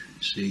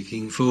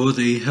Seeking for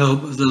the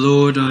help of the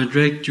Lord, I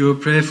direct your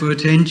prayerful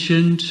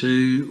attention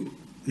to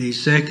the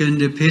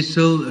second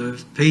epistle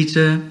of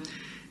Peter,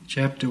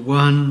 chapter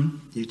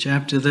 1, the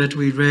chapter that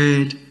we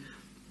read,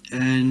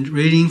 and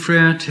reading for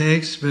our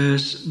text,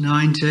 verse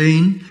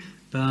 19,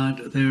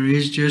 but there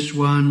is just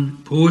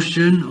one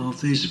portion of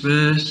this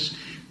verse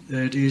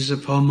that is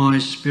upon my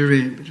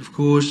spirit, but of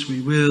course we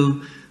will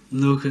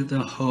look at the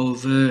whole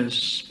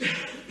verse.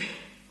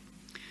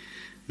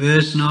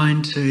 Verse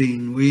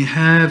 19, we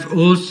have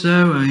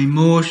also a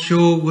more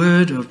sure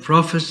word of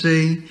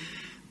prophecy,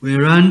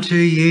 whereunto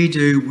ye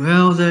do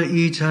well that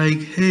ye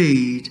take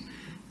heed,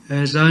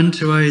 as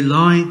unto a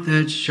light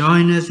that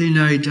shineth in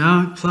a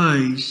dark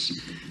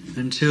place,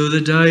 until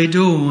the day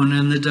dawn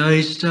and the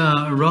day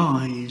star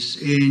arise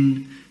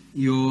in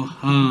your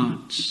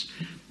hearts.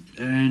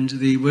 And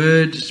the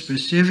word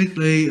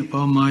specifically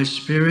upon my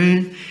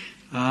spirit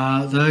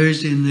are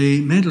those in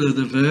the middle of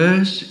the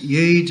verse,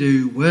 ye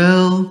do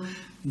well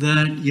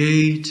that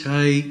ye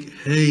take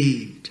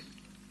heed.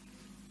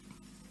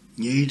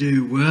 Ye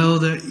do well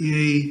that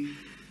ye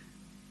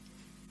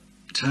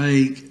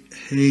take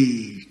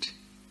heed.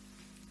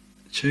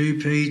 2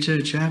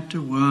 Peter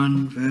chapter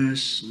 1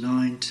 verse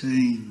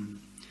 19.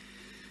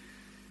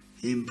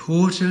 The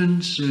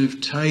importance of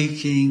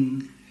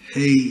taking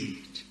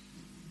heed.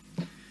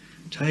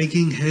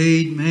 Taking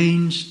heed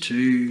means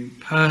to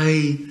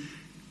pay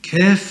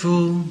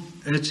careful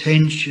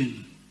attention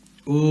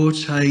or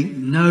take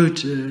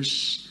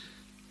notice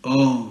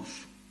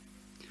of.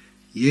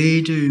 Ye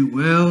do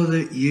well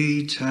that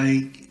ye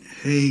take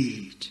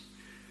heed.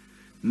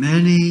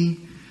 Many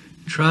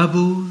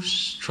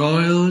troubles,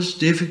 trials,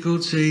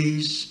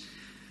 difficulties,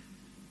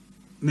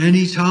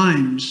 many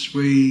times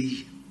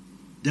we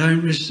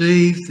don't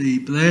receive the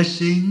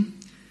blessing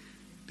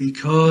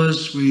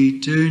because we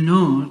do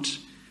not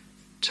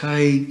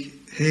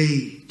take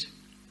heed.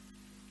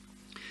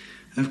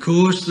 Of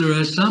course, there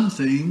are some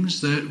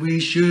things that we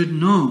should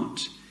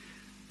not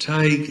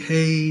take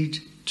heed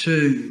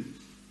to.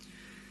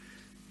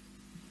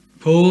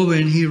 Paul,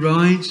 when he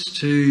writes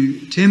to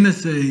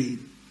Timothy,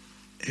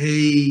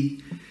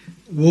 he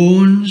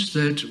warns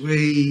that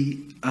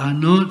we are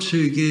not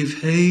to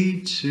give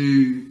heed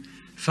to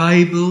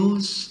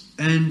fables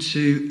and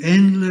to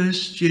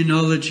endless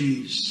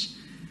genealogies.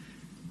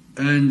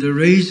 And the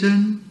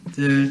reason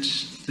that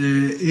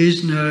there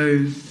is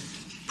no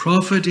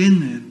profit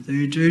in them,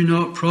 they do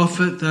not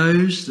profit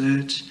those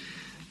that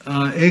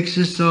are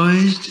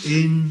exercised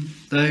in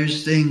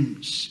those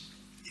things.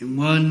 In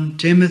 1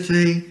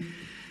 Timothy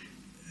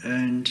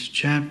and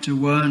chapter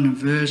 1 and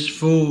verse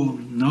 4,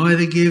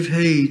 neither give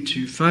heed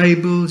to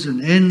fables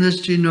and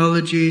endless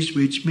genealogies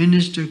which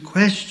minister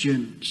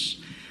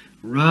questions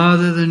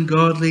rather than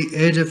godly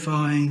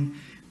edifying,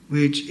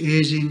 which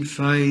is in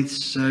faith,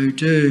 so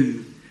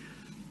do.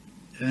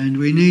 And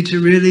we need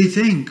to really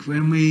think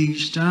when we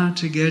start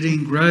to get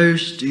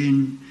engrossed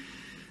in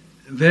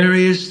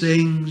various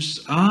things,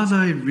 are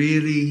they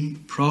really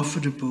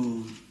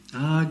profitable?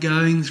 Are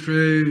going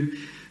through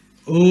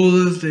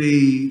all of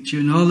the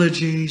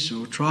genealogies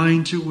or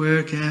trying to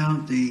work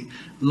out the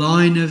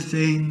line of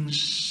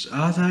things,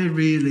 are they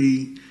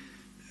really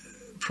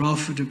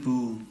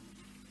profitable?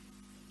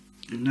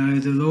 No,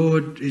 the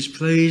Lord is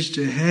pleased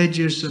to hedge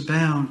us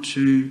about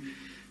to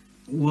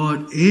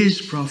what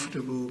is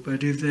profitable,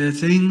 but if there are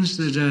things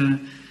that are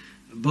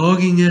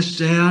bogging us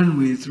down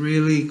with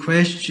really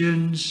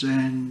questions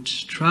and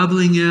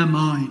troubling our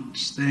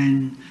minds,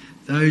 then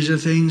those are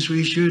things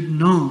we should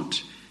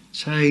not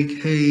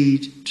take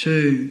heed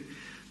to.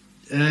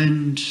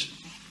 And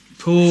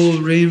Paul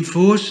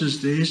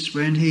reinforces this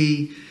when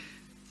he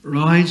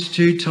writes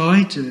to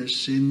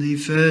Titus in the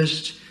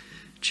first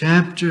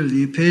chapter of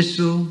the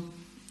epistle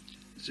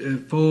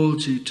of Paul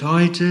to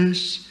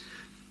Titus.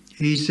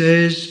 He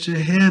says to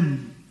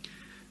him,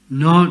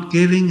 not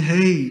giving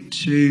heed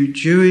to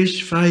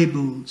Jewish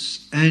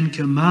fables and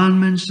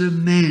commandments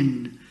of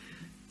men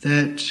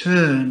that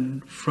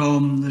turn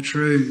from the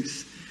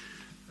truth.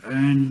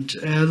 And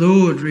our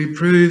Lord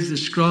reproved the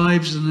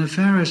scribes and the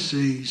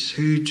Pharisees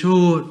who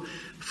taught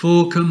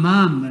for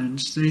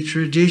commandments the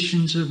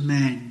traditions of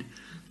men.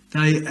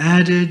 They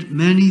added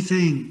many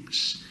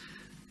things,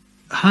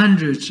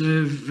 hundreds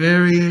of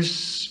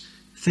various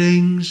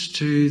things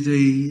to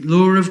the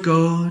law of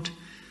God,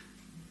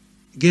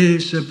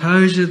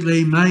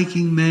 supposedly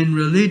making men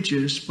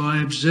religious by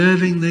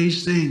observing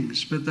these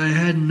things, but they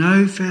had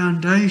no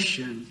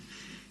foundation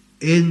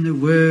in the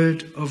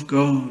Word of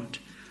God.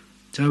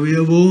 So we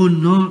are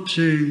warned not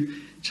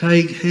to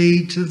take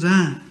heed to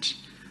that.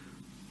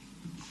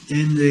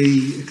 In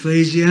the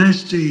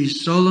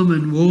Ecclesiastes,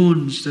 Solomon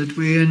warns that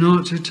we are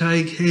not to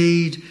take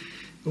heed,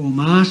 or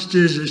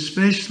masters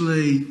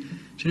especially,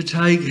 to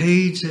take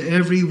heed to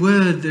every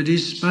word that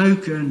is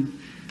spoken,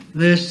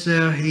 lest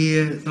thou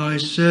hear thy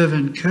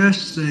servant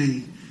curse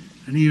thee.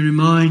 And he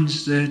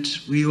reminds that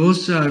we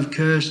also have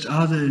cursed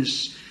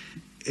others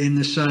in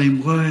the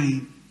same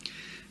way.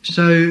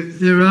 So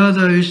there are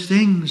those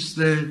things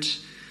that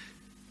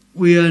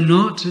we are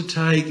not to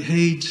take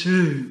heed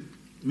to.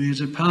 We are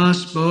to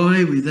pass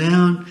by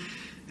without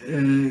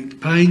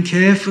paying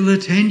careful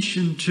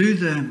attention to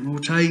them or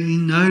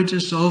taking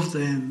notice of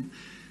them.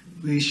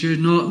 We should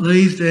not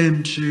leave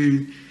them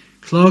to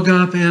clog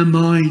up our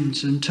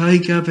minds and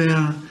take up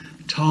our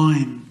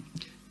time,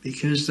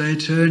 because they're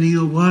turning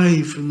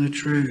away from the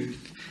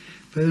truth.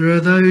 But there are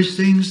those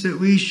things that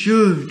we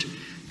should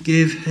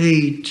give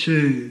heed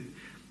to.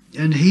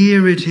 And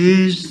here it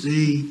is,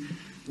 the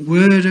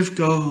Word of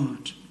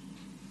God.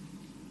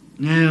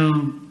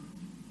 Now,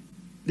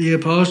 the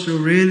apostle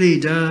really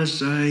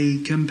does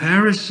a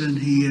comparison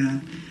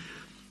here.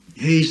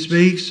 He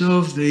speaks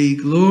of the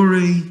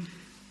glory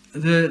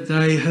that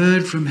they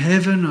heard from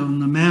heaven on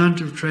the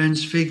Mount of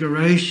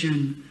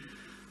Transfiguration.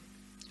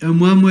 And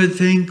one would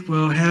think,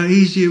 well, how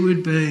easy it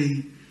would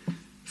be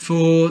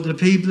for the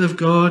people of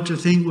God to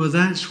think, well,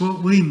 that's what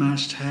we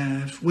must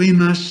have. We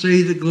must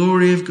see the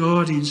glory of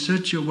God in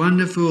such a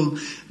wonderful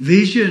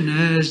vision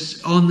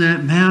as on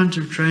that Mount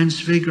of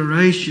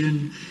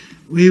Transfiguration.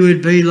 We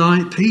would be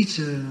like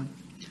Peter.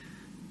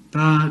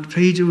 But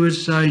Peter would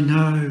say,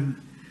 no.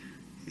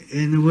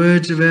 In the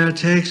words of our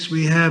text,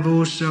 we have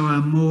also a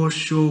more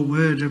sure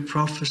word of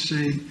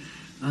prophecy,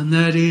 and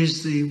that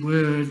is the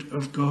Word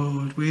of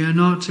God. We are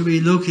not to be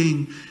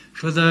looking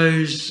for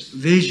those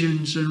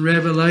visions and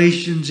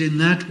revelations in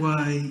that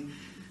way,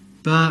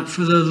 but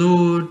for the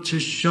Lord to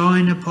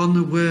shine upon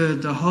the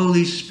Word, the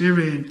Holy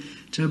Spirit,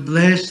 to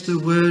bless the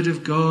Word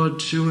of God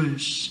to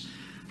us.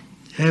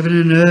 Heaven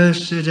and earth,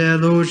 said our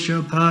Lord,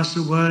 shall pass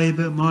away,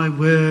 but my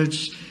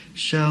words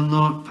shall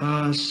not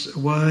pass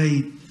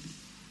away.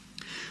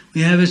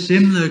 We have a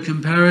similar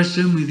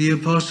comparison with the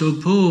Apostle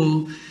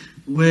Paul,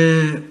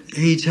 where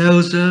he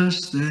tells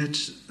us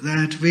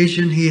that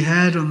vision he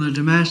had on the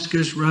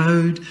Damascus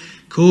road,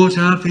 caught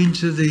up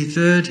into the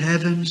third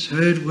heavens,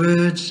 heard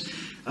words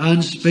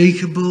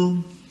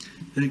unspeakable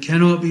that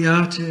cannot be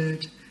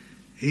uttered.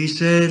 He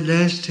said,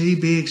 lest he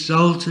be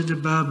exalted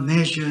above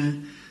measure,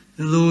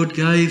 the Lord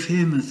gave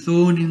him a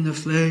thorn in the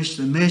flesh,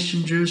 the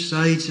messenger of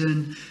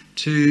Satan,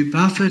 to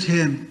buffet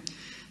him.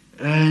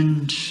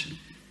 And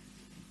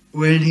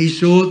when he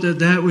thought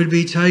that would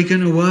be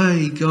taken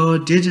away,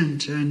 God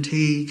didn't, and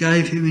he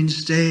gave him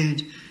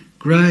instead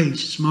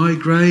grace. My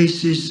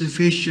grace is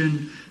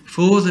sufficient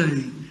for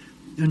thee.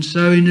 And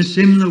so in a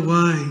similar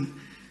way,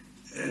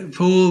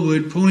 Paul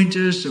would point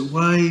us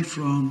away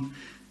from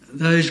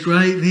those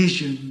great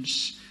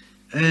visions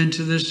and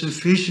to the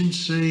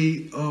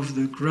sufficiency of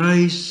the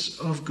grace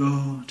of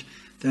God,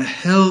 the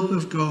help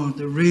of God,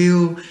 the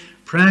real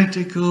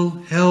practical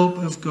help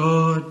of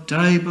God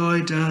day by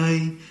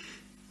day,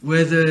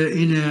 whether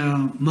in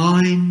our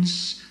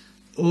minds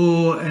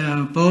or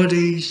our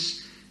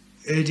bodies.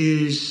 It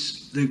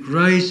is the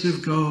grace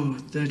of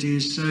God that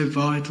is so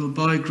vital.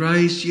 By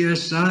grace ye are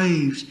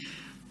saved,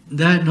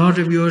 that not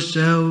of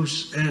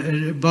yourselves,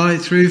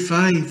 through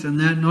faith, and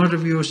that not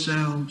of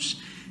yourselves.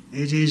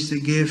 It is the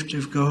gift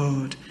of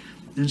God.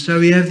 And so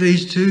we have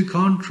these two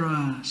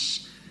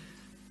contrasts.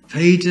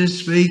 Peter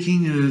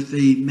speaking of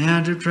the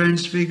Mount of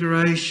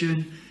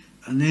Transfiguration,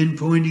 and then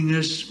pointing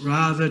us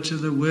rather to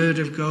the Word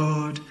of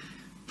God.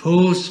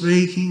 Paul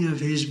speaking of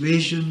his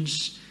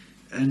visions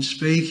and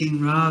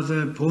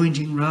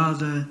pointing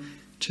rather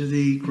to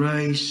the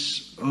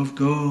grace of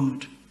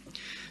God.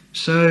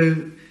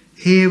 So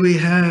here we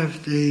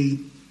have the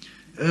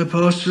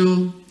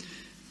apostle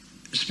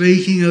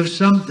speaking of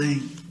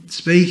something,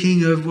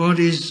 speaking of what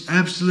is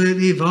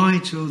absolutely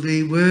vital,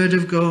 the Word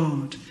of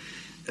God,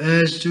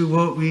 as to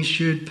what we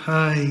should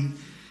pay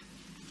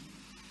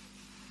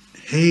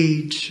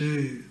heed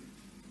to.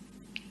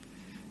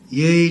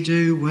 Ye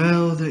do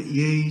well that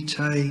ye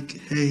take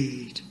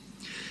heed.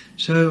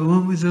 So I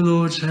want, with the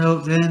Lord's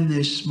help then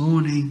this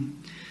morning,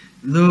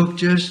 look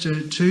just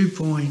at 2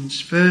 points.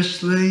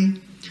 Firstly,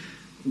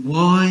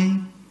 why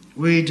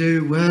we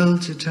do well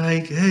to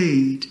take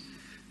heed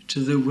to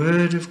the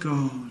Word of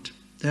God,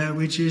 that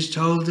which is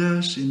told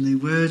us in the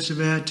words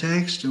of our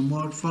text and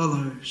what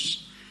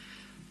follows.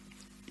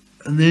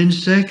 And then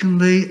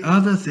secondly,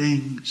 other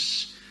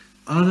things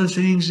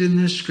in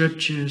the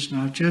Scriptures.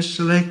 And I've just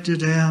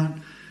selected out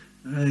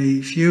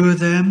a few of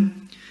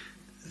them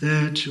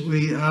that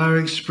we are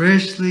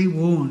expressly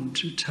warned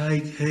to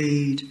take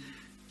heed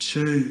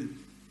to.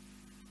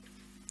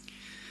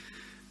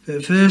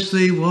 But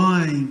firstly,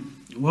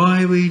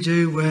 why we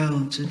do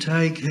well to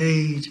take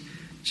heed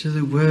to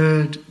the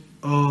Word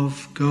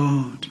of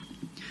God.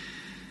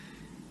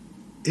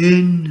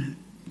 In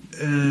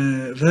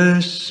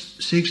verse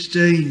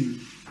 16,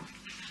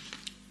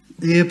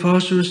 the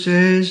apostle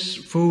says,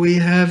 for we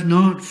have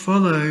not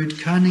followed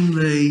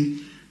cunningly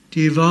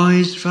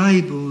devised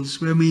fables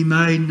when we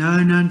made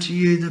known unto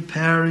you the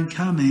power and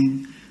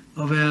coming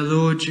of our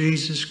Lord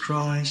Jesus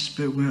Christ,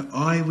 but were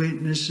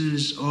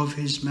eyewitnesses of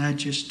his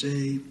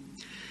majesty.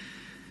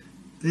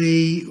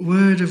 The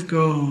Word of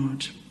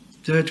God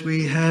that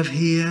we have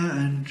here,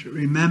 and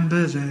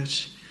remember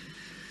that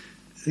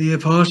the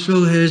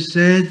apostle has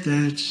said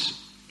that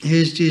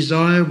his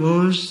desire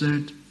was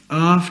that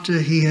after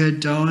he had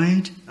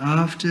died,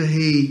 after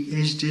he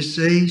is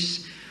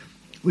deceased,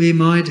 we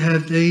might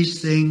have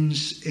these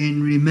things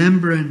in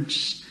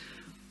remembrance.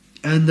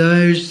 And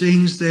those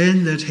things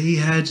then that he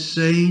had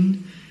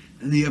seen,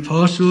 and the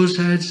apostles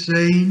had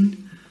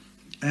seen,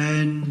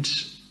 and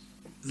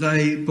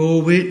they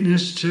bore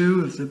witness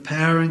to of the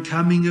power and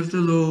coming of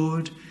the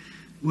Lord,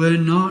 were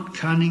not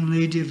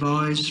cunningly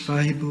devised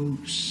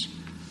fables.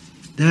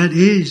 That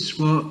is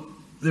what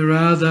there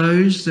are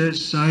those that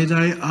say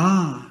they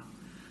are.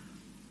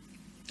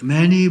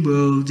 Many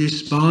will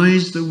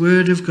despise the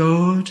word of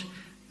God.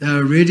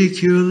 They'll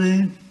ridicule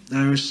it.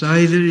 They'll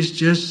say that it's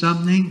just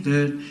something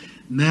that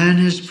man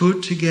has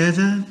put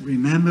together.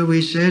 Remember,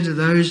 we said of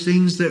those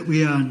things that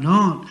we are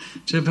not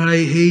to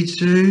pay heed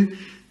to,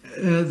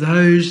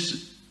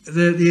 those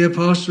that the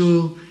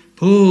Apostle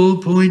Paul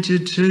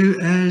pointed to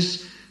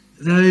as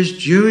those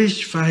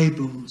Jewish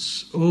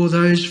fables, or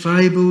those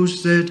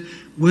fables that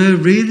were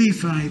really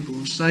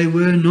fables. They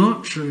were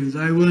not true.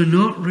 They were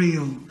not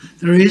real.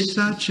 There is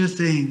such a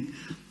thing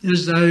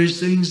as those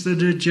things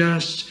that are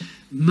just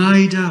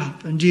made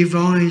up and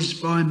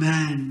devised by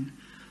man.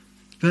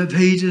 But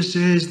Peter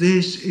says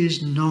this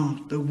is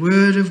not. The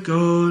Word of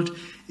God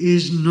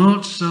is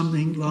not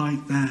something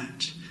like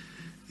that.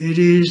 It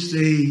is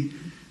the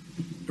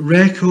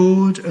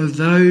record of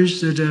those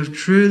that have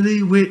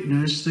truly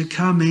witnessed the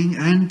coming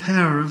and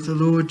power of the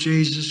Lord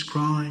Jesus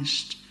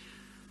Christ.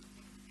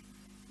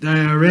 They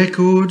are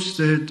records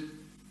that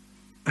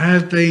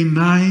have been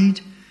made,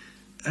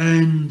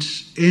 and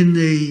in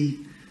the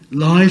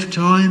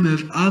lifetime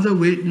of other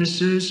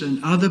witnesses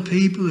and other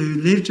people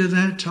who lived at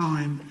that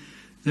time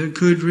that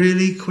could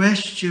really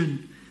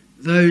question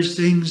those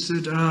things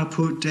that are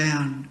put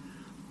down.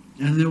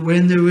 And that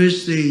when there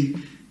was the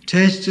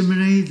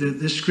testimony that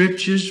the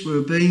scriptures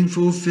were being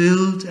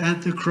fulfilled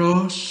at the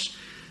cross,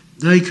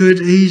 they could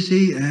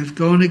easily have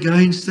gone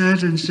against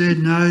that and said,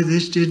 no,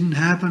 this didn't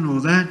happen or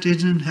that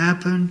didn't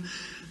happen.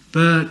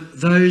 But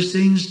those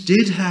things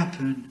did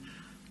happen.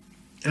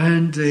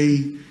 And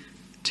the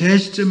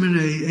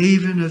testimony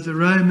even of the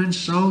Roman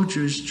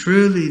soldiers,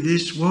 truly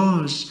this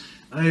was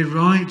a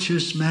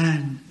righteous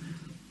man.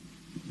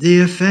 The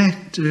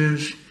effect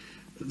of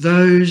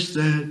those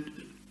that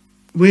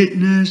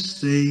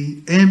witnessed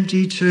the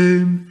empty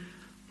tomb,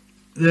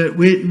 that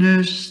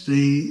witnessed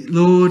the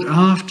Lord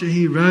after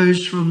he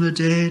rose from the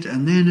dead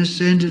and then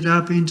ascended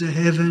up into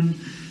heaven,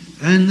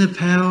 and the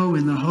power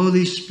when the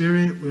Holy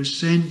Spirit was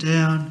sent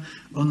down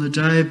on the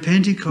day of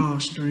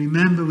Pentecost. And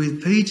remember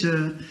with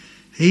Peter,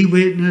 he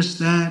witnessed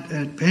that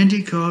at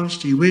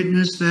Pentecost. He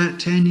witnessed that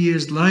 10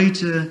 years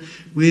later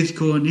with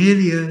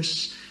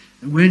Cornelius.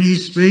 And when he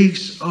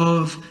speaks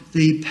of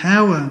the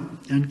power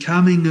and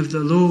coming of the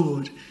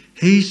Lord,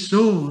 he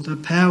saw the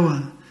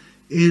power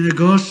in the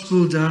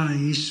gospel day.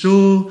 He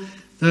saw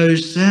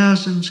those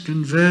thousands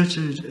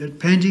converted at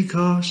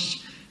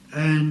Pentecost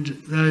and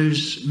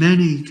those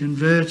many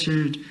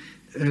converted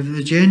of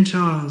the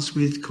Gentiles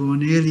with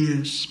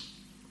Cornelius.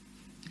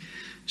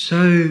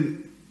 So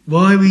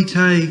why we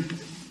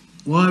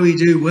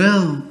do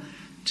well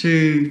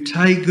to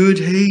take good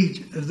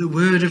heed of the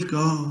word of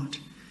God.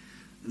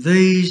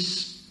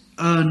 These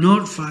are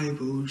not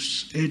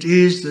fables. It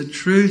is the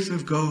truth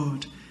of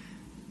God.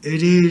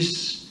 It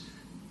is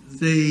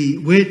the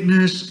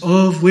witness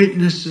of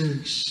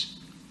witnesses,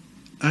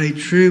 a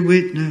true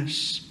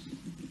witness.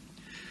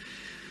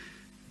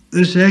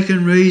 The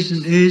second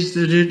reason is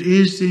that it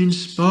is the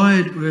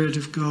inspired word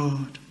of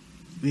God.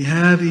 We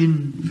have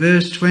in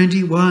verse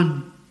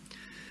 21,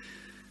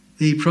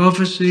 the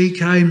prophecy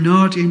came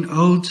not in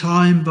old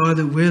time by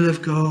the will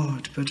of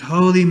God, but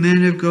holy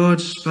men of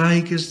God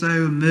spake as they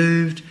were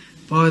moved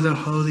by the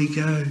Holy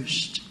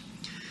Ghost.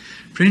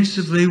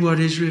 Principally what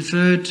is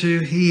referred to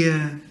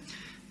here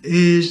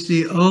is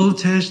the Old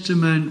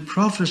Testament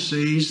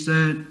prophecies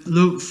that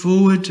look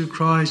forward to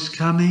Christ's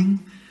coming,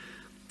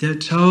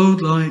 that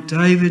told, like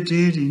David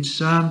did in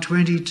Psalm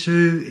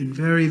 22, in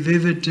very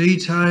vivid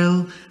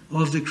detail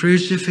of the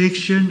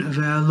crucifixion of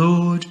our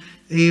Lord,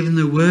 even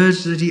the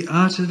words that he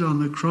uttered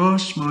on the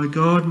cross, my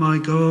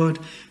God,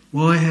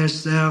 why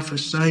hast thou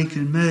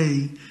forsaken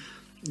me?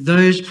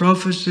 Those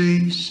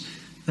prophecies,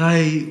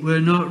 they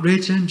were not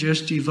written,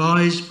 just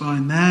devised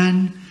by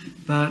man,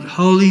 but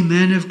holy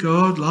men of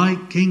God,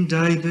 like King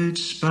David,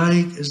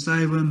 spake as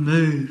they were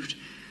moved.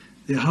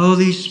 The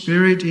Holy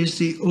Spirit is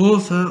the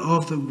author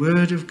of the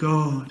Word of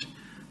God.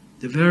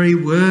 The very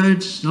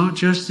words, not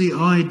just the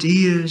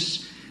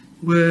ideas,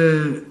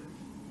 were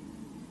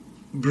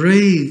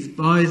breathed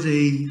by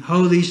the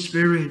Holy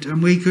Spirit.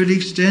 And we could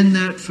extend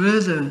that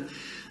further,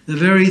 the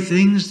very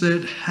things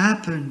that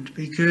happened,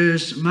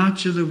 because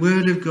much of the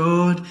Word of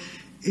God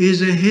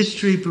is a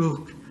history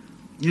book.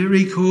 It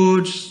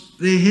records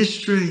the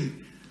history.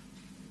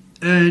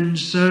 And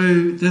so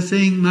the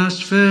thing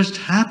must first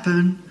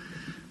happen,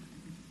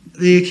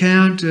 the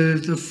account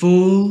of the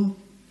fall,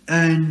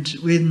 and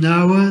with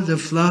Noah, the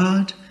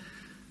flood.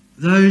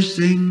 Those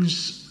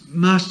things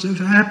must have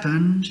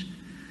happened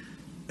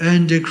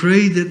and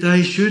decreed that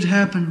they should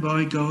happen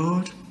by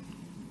God.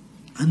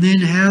 And then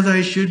how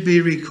they should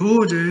be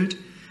recorded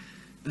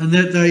and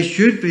that they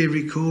should be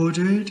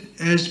recorded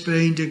as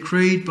being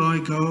decreed by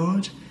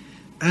God,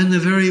 and the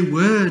very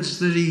words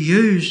that he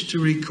used to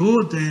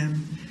record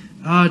them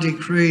are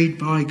decreed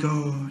by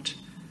God.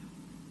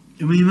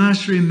 And we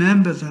must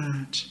remember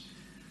that.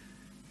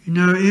 You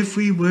know, if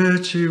we were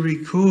to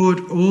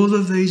record all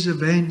of these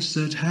events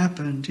that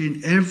happened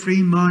in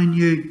every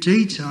minute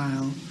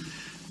detail,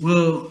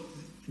 well,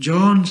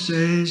 John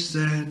says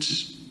that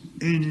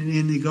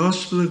in the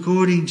Gospel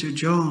according to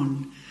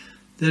John,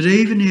 that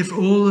even if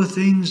all the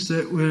things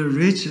that were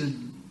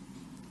written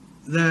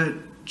that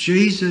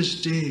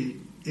Jesus did,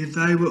 if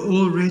they were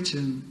all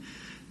written,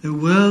 the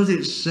world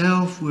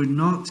itself would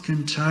not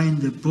contain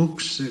the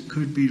books that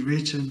could be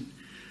written.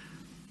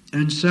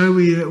 And so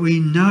we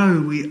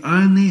know we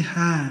only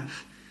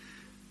have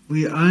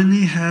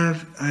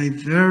a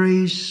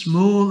very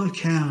small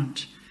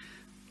account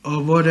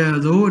of what our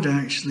Lord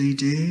actually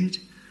did.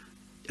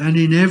 And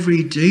in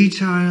every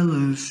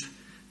detail of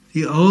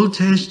the Old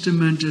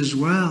Testament as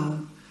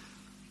well,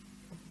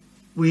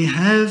 we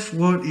have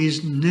what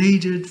is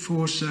needed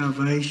for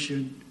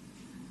salvation.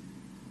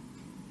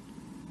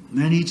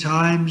 Many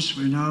times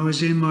when I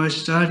was in my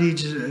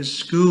studies at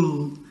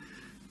school,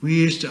 we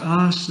used to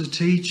ask the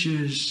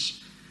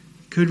teachers,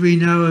 could we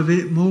know a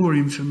bit more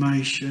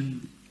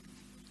information?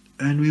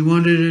 And we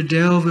wanted to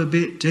delve a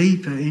bit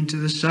deeper into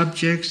the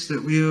subjects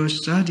that we were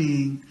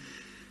studying.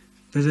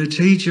 But the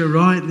teacher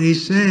rightly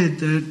said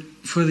that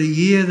for the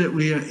year that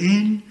we are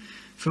in,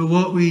 for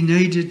what we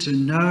needed to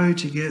know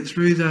to get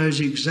through those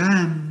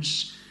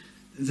exams,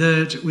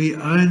 that we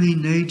only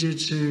needed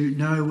to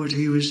know what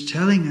he was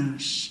telling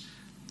us.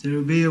 There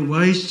would be a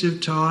waste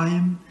of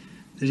time,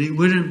 that it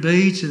wouldn't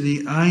be to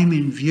the aim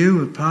in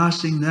view of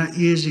passing that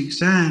year's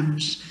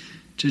exams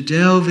to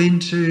delve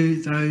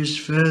into those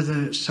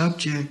further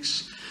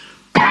subjects.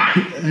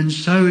 And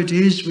so it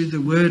is with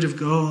the Word of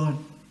God.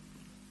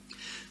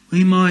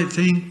 We might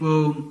think,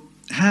 well,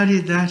 how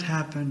did that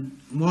happen?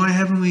 Why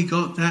haven't we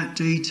got that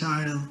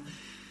detail?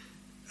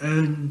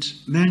 And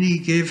many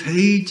give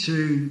heed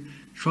to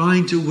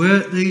trying to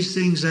work these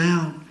things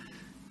out.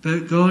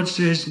 But God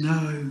says,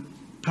 no,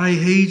 pay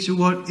heed to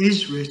what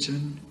is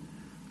written.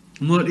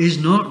 And what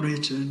is not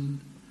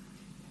written,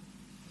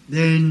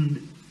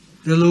 then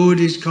the Lord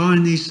is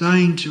kindly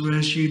saying to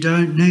us, you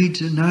don't need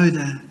to know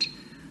that.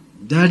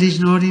 That is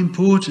not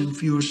important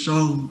for your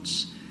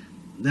souls.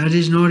 That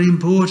is not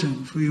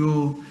important for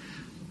your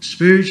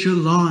spiritual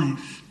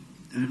life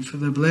and for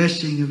the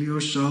blessing of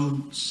your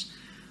souls.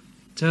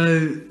 So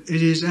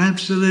it is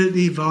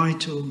absolutely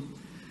vital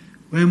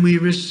when we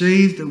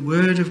receive the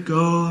Word of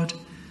God,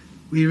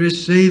 we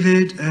receive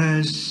it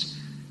as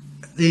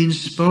the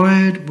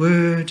inspired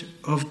Word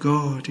of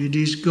God. It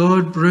is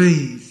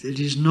God-breathed. It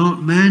is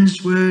not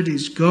man's word,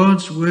 it's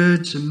God's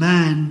word to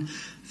man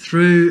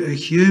through a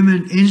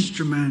human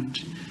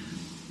instrument.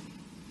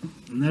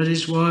 And that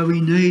is why we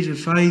need a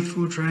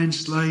faithful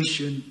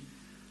translation.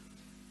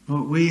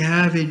 What we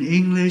have in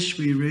English,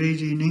 we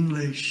read in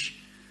English.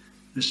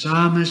 The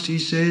psalmist, he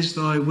says,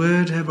 thy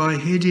word have I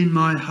hid in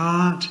my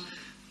heart,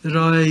 that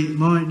I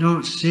might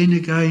not sin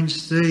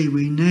against thee.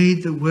 We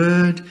need the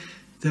word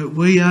that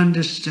we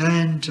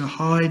understand to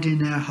hide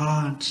in our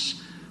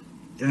hearts.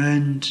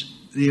 And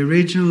the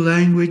original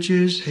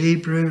languages,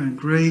 Hebrew and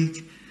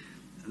Greek,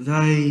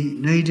 they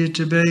needed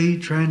to be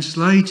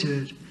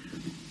translated.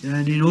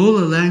 And in all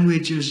the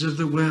languages of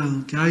the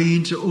world, go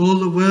into all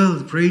the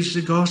world, preach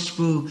the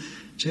gospel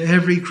to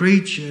every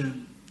creature.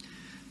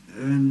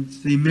 And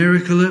the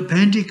miracle at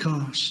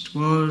Pentecost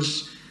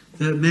was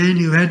that men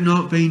who had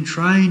not been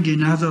trained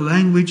in other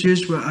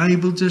languages were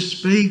able to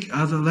speak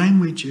other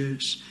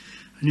languages.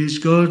 And it's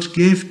God's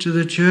gift to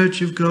the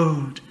Church of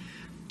God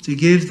to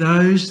give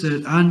those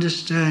that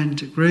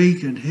understand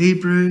Greek and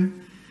Hebrew,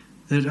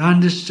 that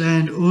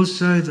understand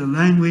also the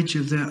language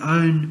of their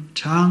own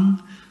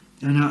tongue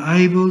and are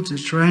able to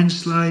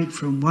translate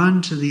from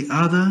one to the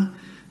other,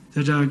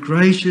 that are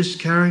gracious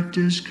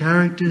characters,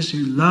 characters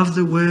who love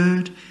the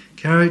Word,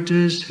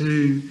 characters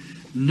who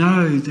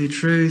know the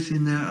truth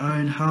in their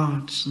own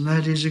hearts. And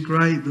that is a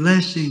great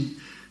blessing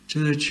to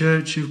the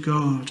Church of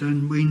God.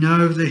 And we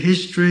know the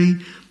history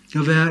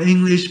of our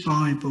English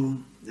Bible,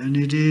 and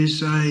it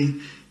is a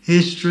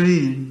history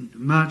in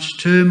much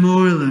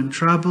turmoil and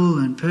trouble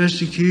and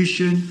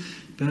persecution,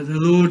 but the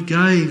Lord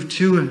gave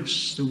to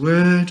us the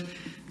Word,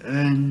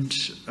 and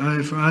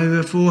for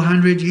over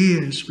 400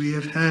 years we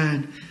have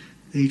had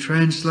the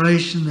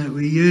translation that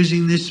we're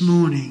using this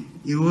morning,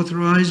 the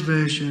Authorized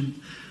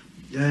Version,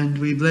 and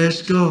we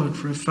bless God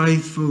for a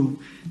faithful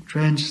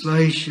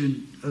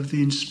translation of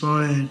the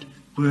inspired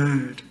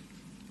Word.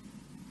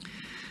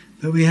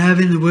 But we have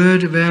in the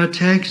word of our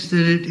text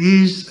that it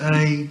is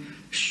a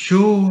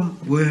sure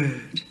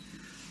word.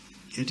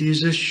 It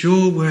is a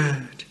sure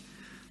word.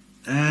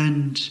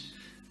 And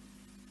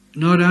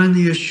not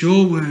only a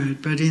sure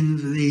word, but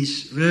in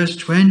this verse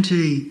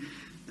 20,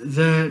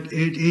 that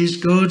it is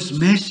God's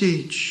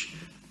message,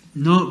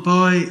 not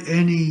by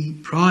any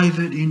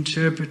private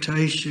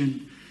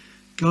interpretation.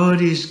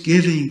 God is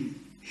giving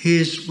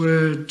his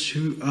word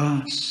to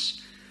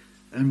us.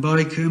 And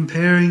by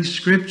comparing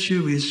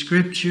Scripture with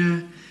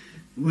Scripture,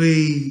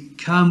 we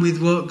come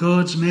with what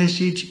God's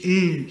message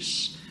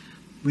is.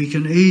 We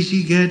can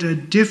easily get a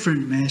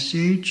different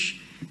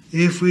message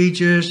if we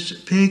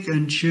just pick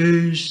and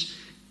choose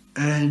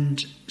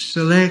and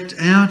select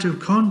out of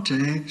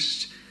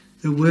context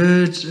the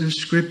words of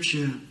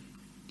Scripture.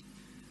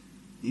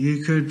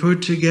 You could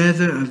put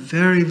together a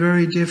very,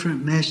 very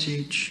different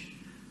message.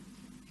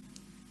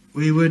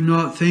 We would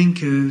not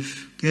think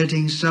of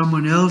getting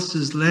someone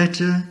else's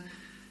letter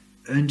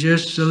and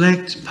just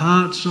select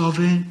parts of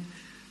it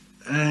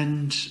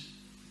and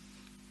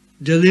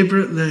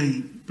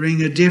deliberately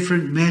bring a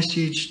different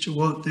message to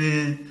what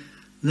their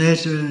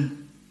letter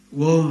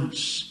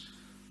was.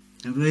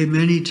 I believe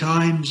many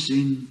times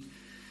in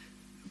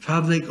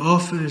public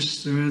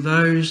office there are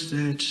those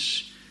that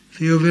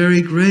feel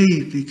very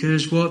grieved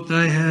because what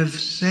they have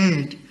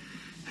said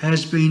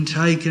has been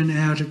taken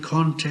out of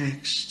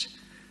context.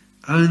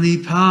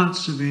 Only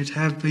parts of it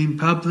have been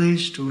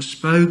published or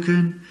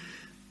spoken,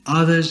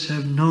 others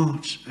have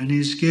not, and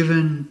is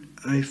given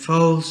a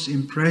false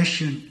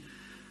impression,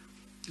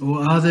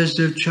 or others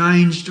have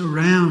changed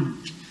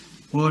around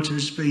what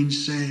has been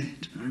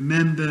said. I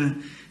remember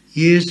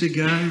years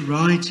ago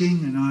writing,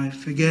 and I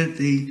forget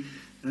the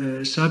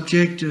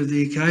subject of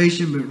the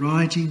occasion, but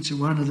writing to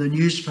one of the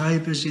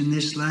newspapers in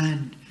this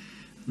land.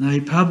 And they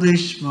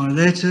published my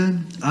letter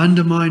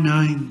under my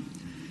name,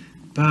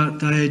 but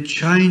they had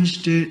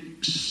changed it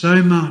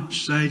so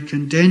much, they had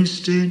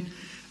condensed it,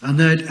 and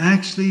they'd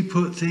actually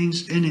put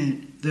things in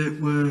it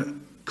that were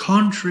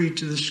contrary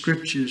to the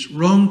Scriptures,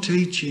 wrong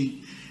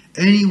teaching.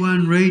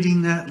 Anyone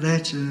reading that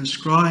letter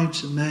ascribed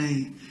to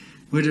me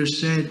would have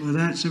said, well,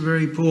 that's a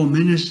very poor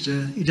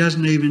minister. He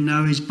doesn't even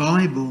know his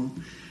Bible.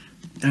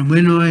 And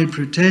when I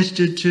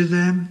protested to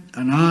them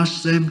and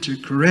asked them to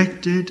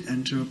correct it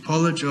and to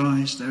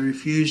apologise, they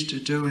refused to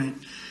do it.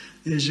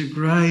 There's a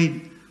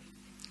great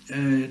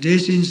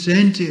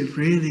disincentive,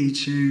 really,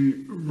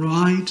 to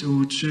write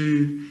or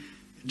to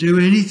do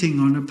anything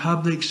on a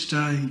public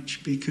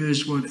stage,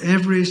 because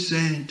whatever is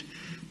said,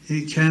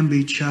 it can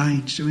be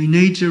changed. So we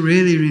need to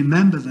really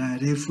remember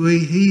that. If we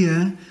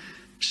hear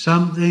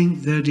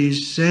something that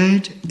is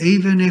said,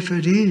 even if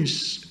it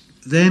is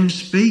them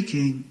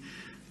speaking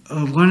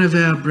of one of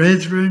our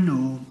brethren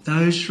or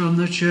those from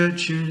the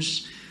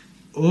churches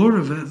or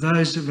of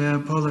those of our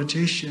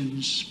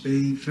politicians,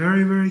 be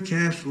very, very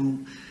careful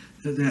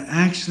that they're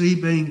actually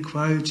being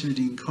quoted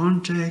in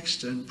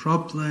context and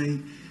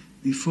properly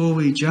before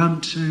we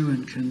jump to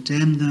and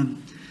condemn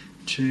them,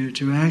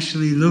 to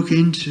actually look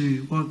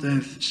into what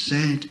they've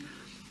said.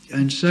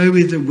 And so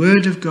with the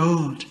Word of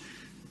God,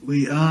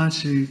 we are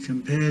to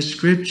compare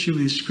Scripture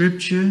with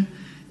Scripture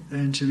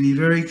and to be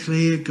very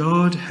clear,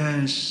 God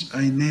has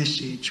a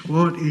message.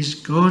 What is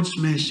God's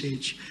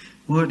message?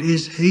 What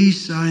is He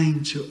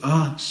saying to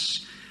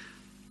us?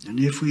 And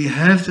if we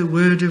have the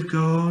Word of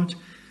God,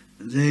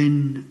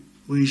 then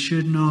we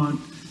should not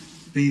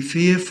be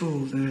fearful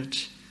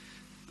that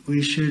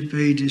we should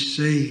be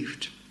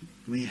deceived.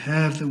 We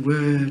have the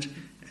Word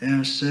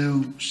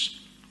ourselves.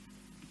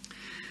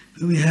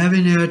 But we have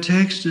in our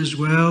text as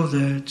well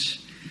that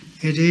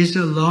it is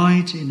a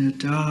light in a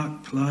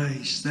dark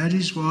place. That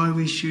is why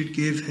we should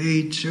give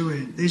heed to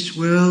it. This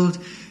world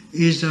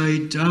is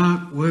a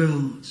dark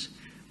world.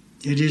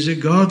 It is a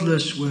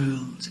godless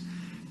world.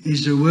 It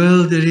is a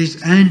world that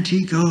is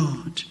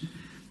anti-God.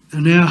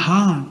 And our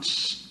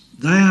hearts,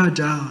 they are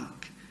dark.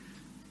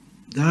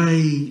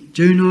 They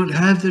do not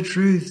have the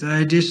truth.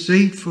 They are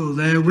deceitful.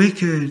 They are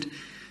wicked.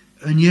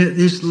 And yet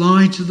this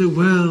light of the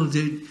world,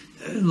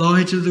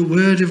 light of the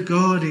Word of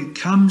God, it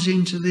comes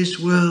into this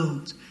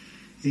world.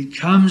 It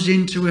comes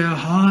into our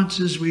hearts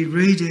as we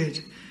read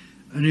it.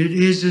 And it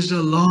is as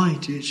a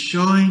light. It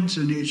shines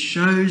and it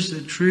shows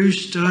the true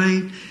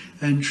state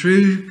and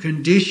true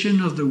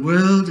condition of the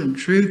world and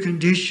true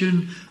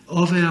condition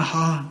of our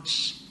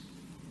hearts.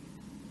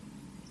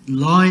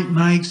 Light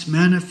makes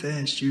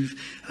manifest. You've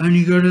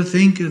only got to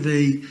think of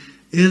the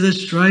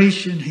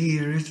illustration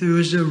here. If there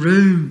was a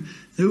room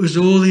that was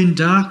all in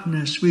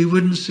darkness, we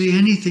wouldn't see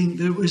anything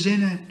that was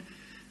in it.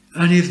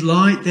 And if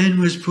light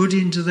then was put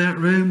into that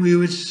room, we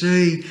would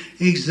see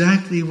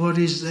exactly what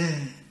is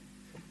there.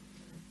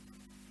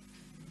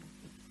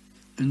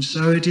 And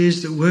so it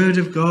is the Word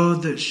of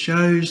God that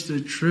shows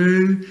the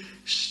true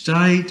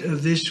state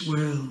of this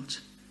world.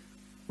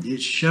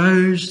 It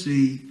shows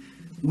the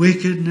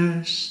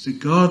wickedness, the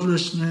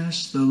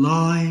godlessness, the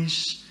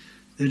lies,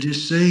 the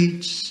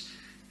deceits.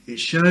 It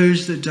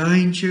shows the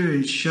danger.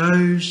 It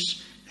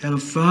shows how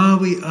far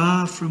we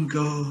are from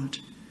God.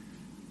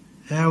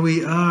 How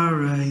we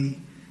are a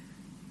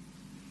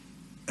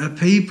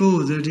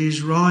people that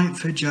is ripe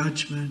for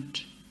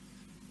judgment.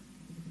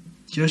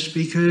 Just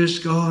because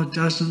God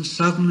doesn't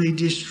suddenly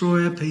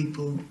destroy a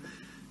people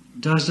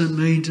doesn't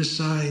mean to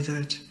say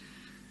that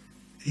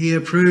He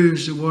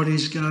approves of what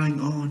is going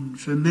on.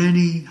 For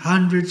many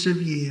hundreds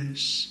of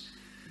years,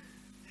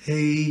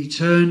 He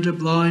turned a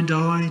blind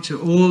eye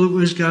to all that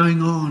was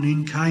going on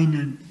in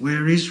Canaan,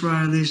 where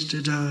Israel is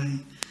today.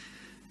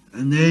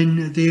 And then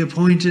at the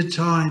appointed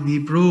time he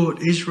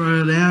brought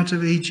Israel out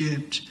of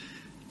Egypt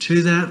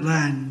to that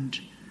land,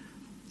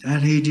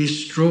 and he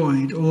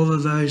destroyed all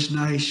of those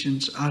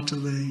nations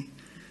utterly.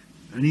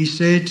 And he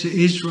said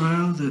to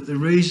Israel that the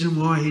reason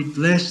why he'd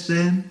blessed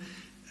them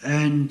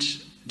and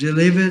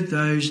delivered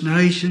those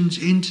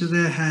nations into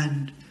their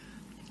hand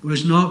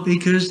was not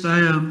because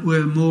they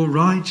were more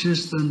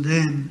righteous than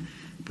them,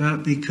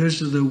 but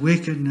because of the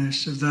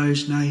wickedness of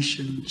those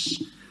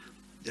nations.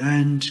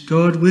 And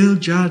God will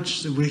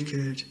judge the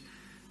wicked.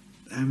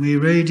 And we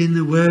read in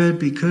the word,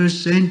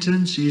 because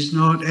sentence is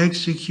not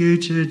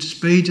executed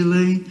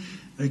speedily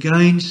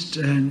against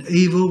an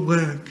evil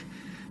work,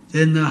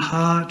 then the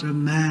heart of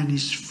man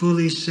is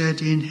fully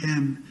set in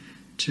him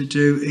to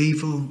do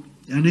evil.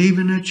 And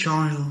even a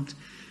child,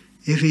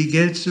 if he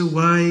gets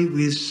away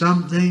with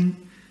something,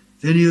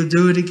 then he'll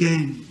do it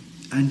again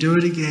and do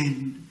it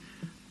again.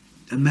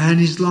 A man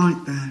is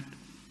like that.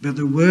 But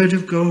the word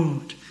of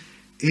God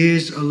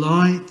is a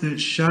light that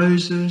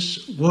shows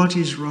us what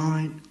is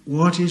right,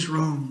 what is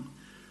wrong.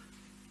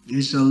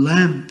 It's a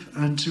lamp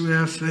unto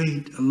our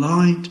feet, a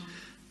light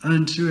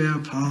unto our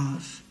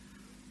path.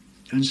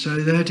 And so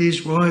that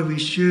is why we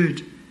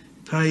should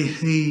pay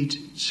heed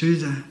to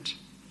that.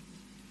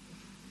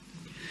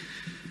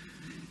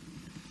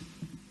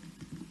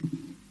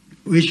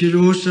 We should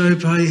also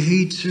pay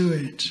heed to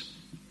it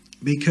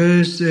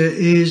because there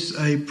is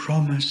a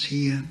promise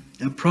here,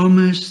 a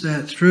promise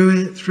that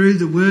through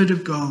the word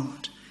of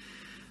God,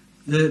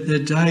 that the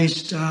day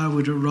star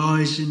would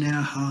arise in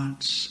our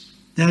hearts.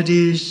 That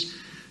is,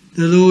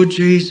 the Lord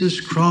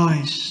Jesus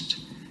Christ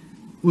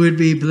would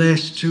be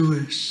blessed to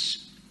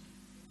us.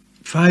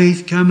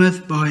 Faith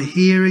cometh by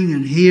hearing,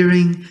 and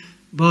hearing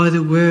by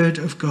the word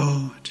of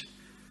God.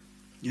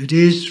 It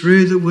is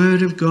through the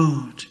word of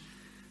God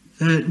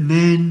that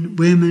men,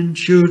 women,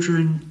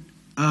 children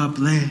are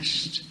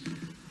blessed.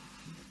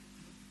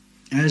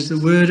 As the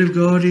word of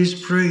God is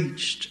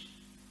preached,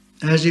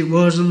 as it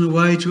was on the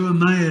way to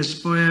Emmaus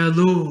by our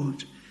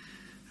Lord,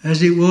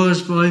 as it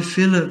was by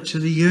Philip to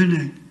the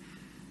eunuch,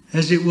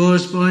 as it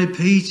was by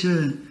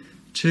Peter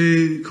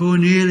to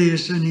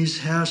Cornelius and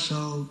his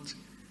household,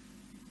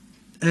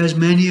 as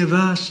many of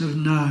us have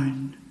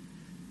known,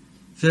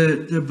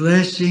 that the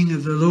blessing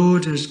of the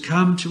Lord has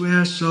come to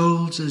our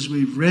souls as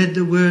we've read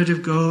the word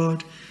of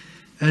God,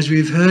 as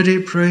we've heard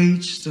it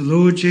preached. The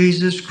Lord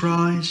Jesus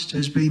Christ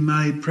has been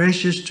made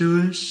precious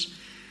to us.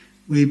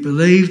 We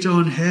believed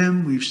on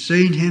him. We've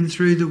seen him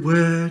through the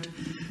word.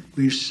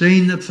 We've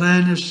seen the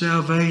plan of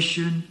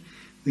salvation.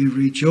 We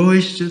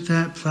rejoiced at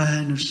that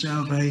plan of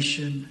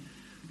salvation.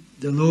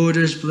 The Lord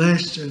has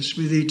blessed us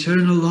with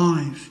eternal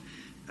life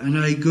and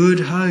a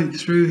good hope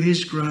through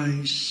his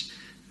grace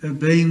of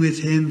being with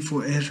him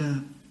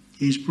forever.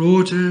 He's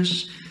brought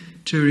us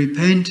to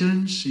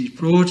repentance. He's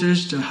brought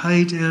us to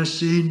hate our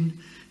sin,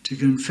 to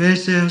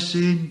confess our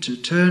sin, to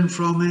turn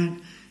from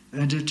it,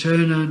 and to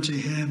turn unto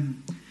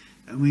him.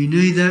 And we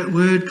need that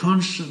word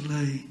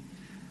constantly.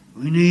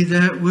 We need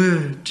that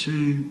word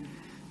to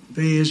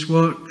be as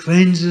what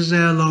cleanses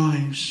our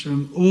lives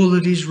from all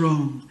that is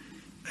wrong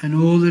and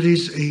all that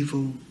is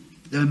evil.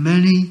 There are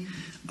many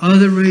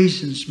other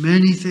reasons,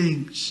 many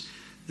things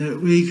that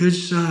we could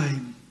say.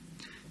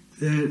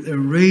 The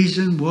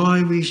reason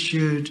why we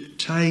should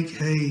take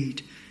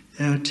heed.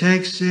 Our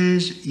text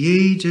says,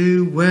 ye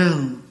do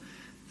well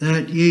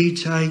that ye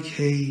take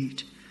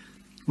heed.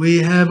 We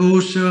have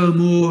also a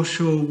more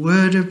sure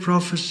word of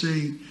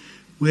prophecy,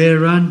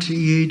 whereunto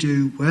ye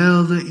do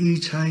well that ye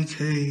take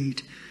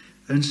heed.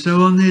 And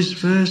so on this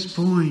first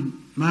point,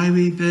 may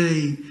we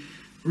be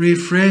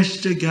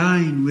refreshed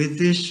again with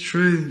this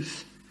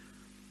truth.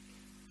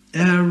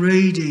 Our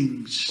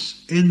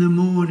readings in the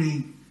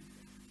morning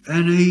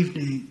and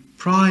evening,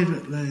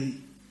 privately,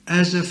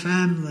 as a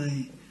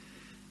family,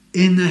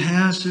 in the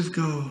house of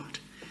God,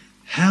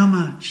 how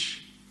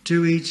much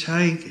do we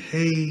take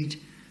heed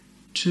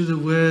to the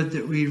word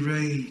that we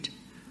read?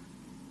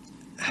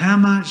 How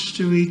much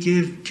do we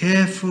give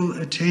careful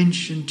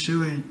attention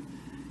to it?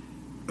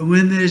 And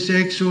when there's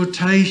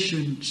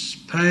exhortations,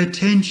 pay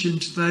attention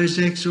to those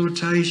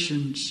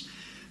exhortations.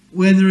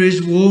 When there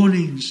is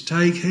warnings,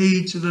 take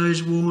heed to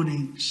those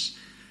warnings.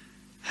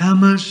 How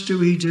much do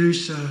we do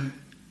so?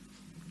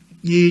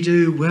 Ye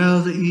do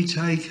well that ye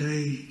take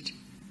heed.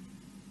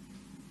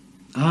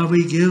 Are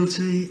we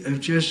guilty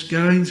of just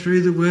going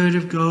through the word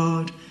of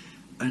God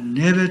and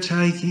never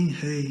taking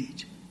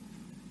heed?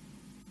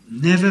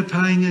 Never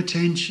paying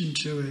attention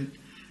to it?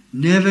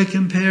 Never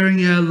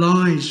comparing our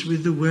lives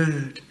with the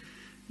word?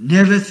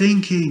 Never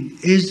thinking,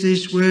 is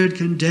this word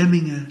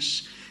condemning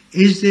us?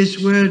 Is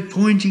this word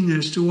pointing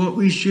us to what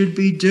we should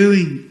be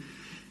doing?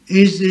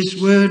 Is this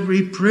word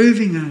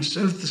reproving us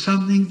of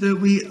something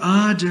that we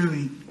are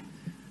doing?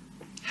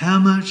 How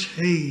much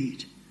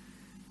heed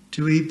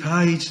do we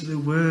pay to the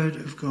word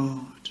of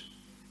God?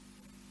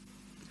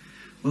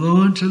 Well, I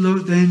want to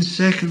look then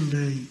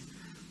secondly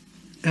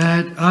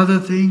at other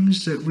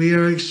things that we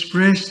are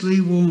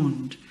expressly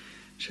warned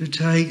to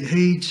take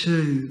heed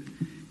to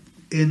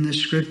in the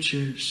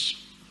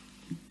scriptures.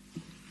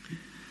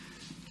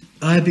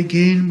 I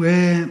begin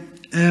where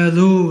our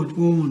Lord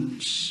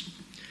warns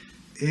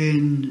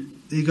in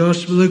the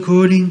Gospel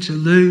according to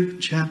Luke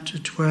chapter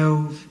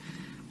 12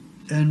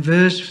 and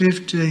verse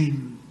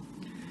 15.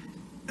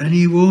 And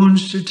he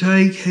warns to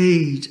take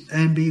heed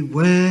and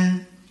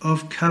beware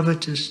of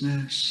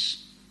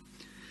covetousness.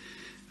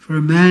 For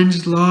a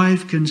man's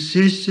life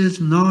consisteth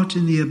not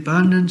in the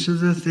abundance of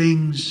the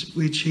things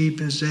which he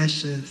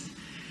possesseth.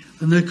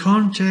 And the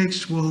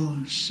context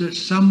was that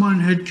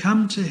someone had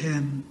come to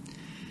him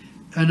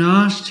and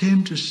asked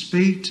him to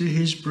speak to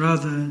his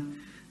brother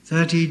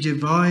that he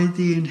divide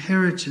the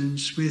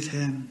inheritance with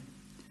him.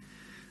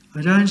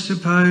 I don't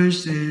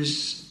suppose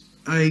there's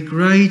a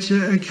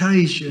greater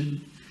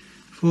occasion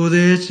for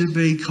there to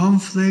be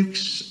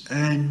conflicts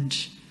and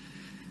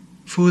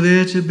for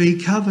there to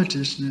be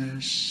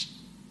covetousness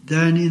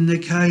than in the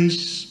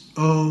case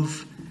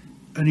of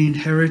an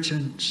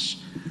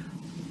inheritance.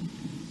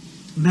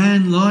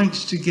 Man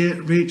likes to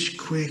get rich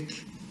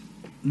quick.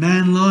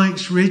 Man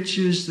likes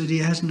riches that he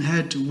hasn't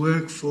had to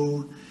work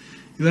for.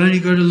 You've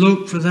only got to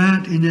look for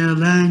that in our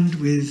land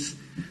with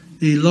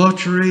the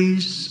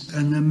lotteries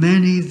and the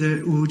many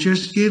that will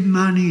just give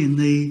money in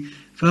the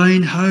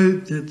vain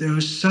hope that they'll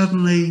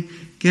suddenly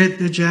get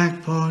the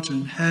jackpot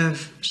and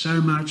have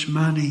so much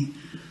money.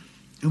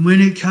 And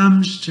when it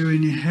comes to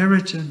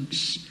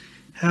inheritance,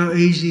 how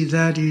easy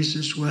that is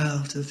as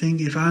well, to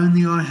think, if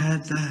only I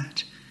had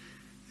that,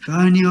 if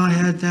only I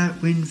had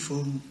that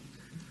windfall.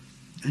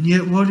 And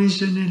yet what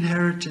is an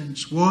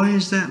inheritance? Why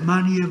is that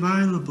money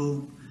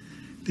available?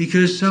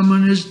 Because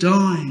someone has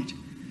died,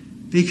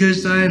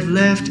 because they have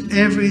left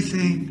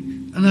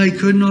everything and they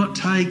could not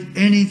take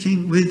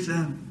anything with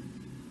them.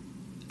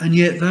 And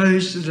yet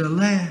those that are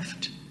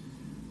left,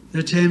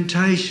 the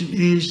temptation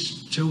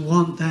is to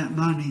want that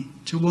money,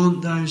 to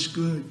want those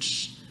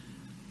goods,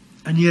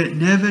 and yet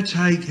never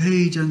take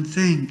heed and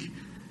think,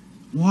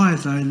 why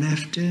have they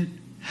left it?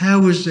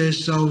 How was their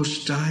soul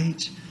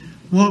state?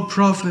 What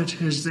profit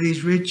has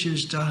these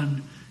riches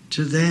done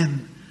to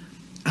them?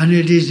 And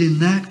it is in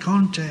that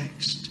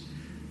context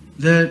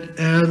that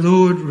our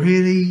Lord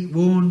really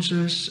warns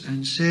us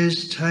and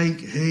says, take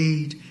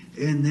heed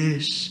in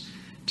this.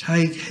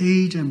 Take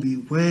heed and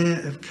beware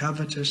of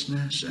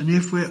covetousness. And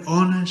if we're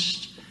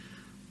honest,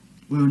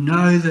 we'll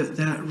know that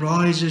that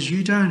rises.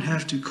 You don't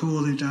have to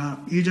call it up.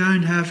 You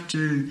don't have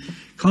to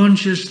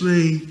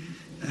consciously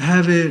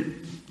have it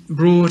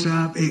brought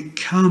up. It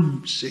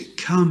comes. It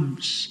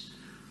comes.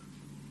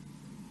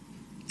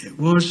 It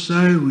was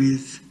so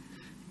with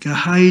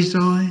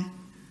Gehazi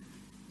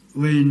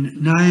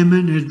when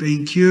Naaman had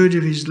been cured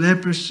of his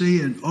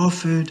leprosy and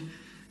offered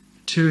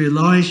to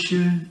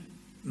Elisha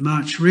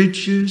much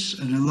riches,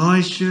 and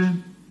Elisha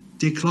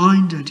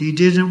declined it. He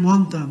didn't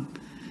want them.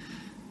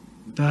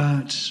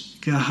 But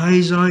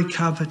Gehazi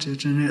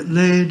coveted, and it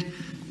led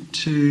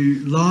to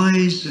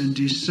lies and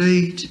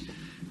deceit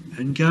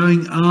and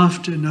going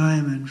after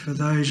Naaman for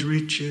those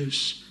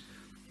riches.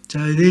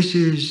 So this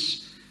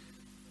is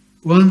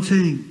one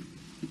thing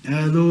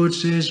our Lord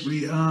says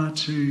we are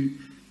to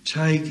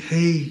take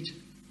heed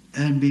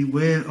and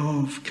beware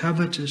of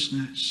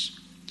covetousness.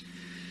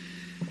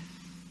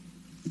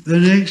 The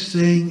next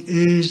thing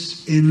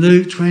is in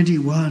Luke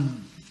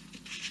 21,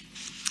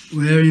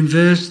 where in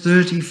verse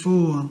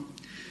 34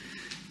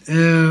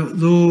 our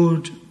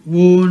Lord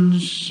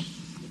warns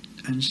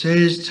and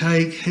says,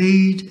 take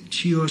heed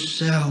to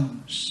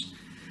yourselves,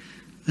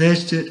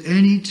 lest at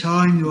any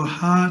time your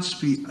hearts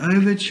be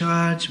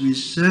overcharged with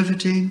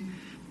surfeiting,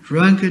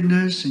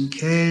 drunkenness and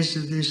cares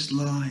of this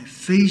life,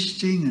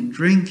 feasting and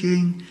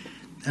drinking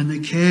and the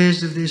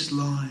cares of this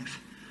life.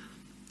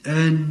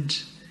 And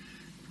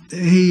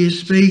he is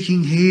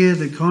speaking here,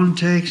 the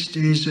context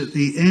is at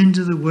the end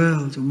of the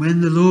world and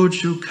when the Lord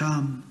shall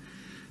come.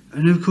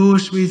 And of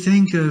course we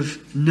think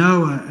of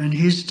Noah and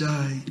his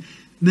day.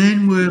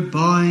 Men were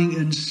buying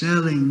and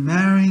selling,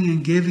 marrying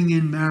and giving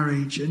in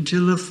marriage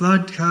until the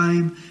flood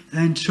came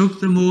and took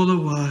them all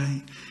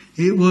away.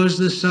 It was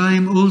the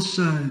same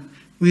also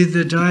with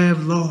the day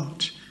of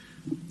Lot.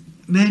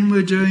 Men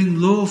were doing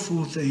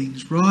lawful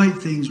things, right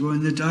things. Well,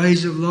 in the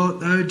days of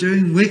Lot they were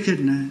doing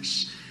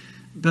wickedness.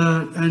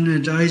 But in the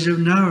days of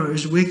Noah it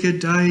was wicked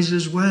days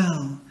as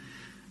well.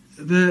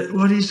 But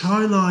what is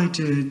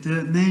highlighted,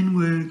 that men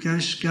were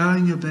just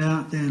going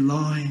about their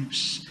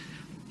lives,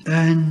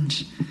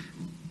 and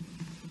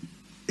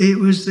it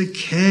was the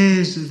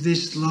cares of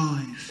this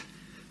life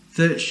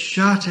that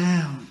shut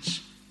out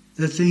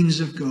the things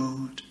of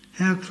God.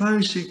 How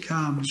close it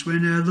comes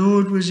when our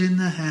Lord was in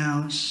the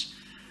house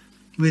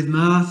with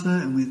Martha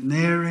and with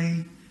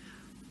Mary,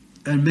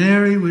 and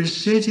Mary was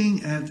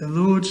sitting at the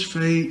Lord's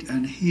feet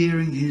and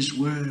hearing his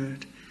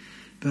word.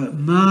 But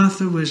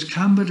Martha was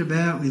cumbered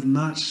about with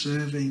much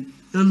serving.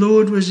 The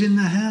Lord was in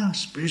the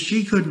house, but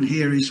she couldn't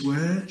hear his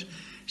word.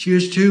 She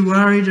was too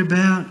worried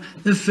about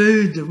the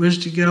food that was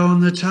to go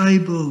on the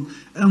table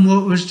and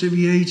what was to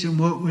be eaten,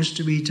 what was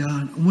to be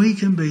done. And we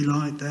can be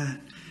like that,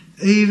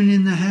 even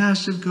in the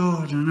house of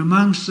God and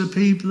amongst the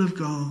people of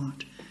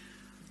God.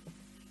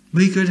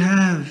 We could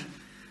have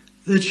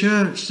the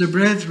church, the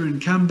brethren,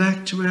 come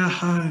back to our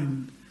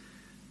home,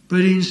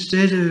 but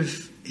instead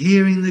of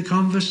hearing the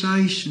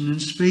conversation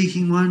and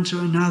speaking one to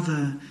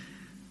another,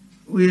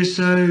 we are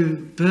so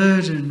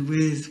burdened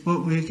with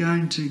what we're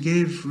going to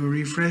give for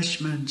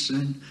refreshments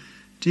and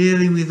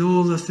dealing with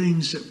all the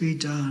things that we've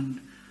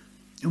done.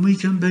 And we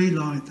can be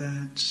like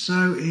that,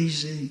 so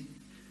easy.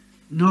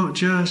 Not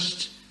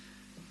just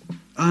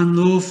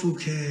unlawful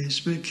cares,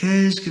 but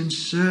cares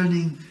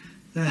concerning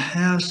the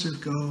house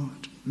of God.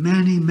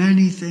 Many,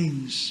 many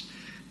things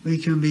we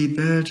can be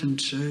burdened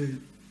to.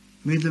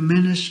 With the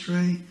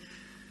ministry,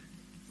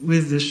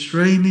 with the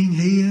streaming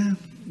here,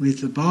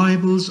 with the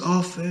Bibles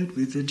offered,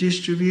 with the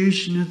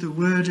distribution of the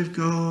Word of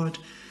God.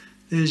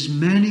 There's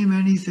many,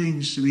 many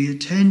things to be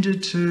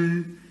attended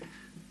to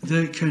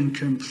that can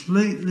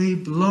completely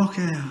block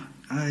out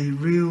a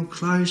real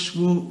close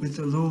walk with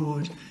the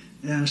Lord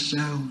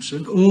ourselves.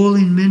 And all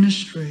in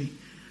ministry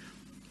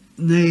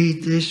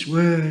need this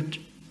word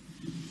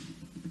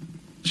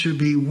to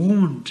be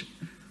warned,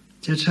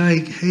 to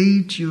take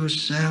heed to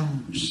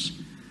yourselves.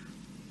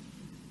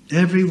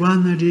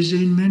 Everyone that is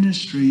in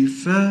ministry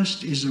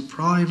first is a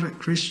private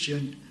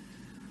Christian.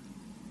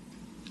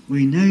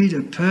 We need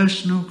a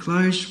personal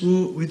close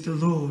walk with the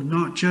Lord,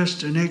 not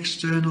just an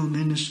external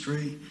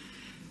ministry.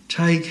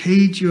 Take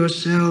heed to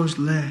yourselves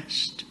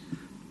lest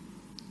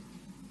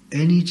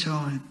any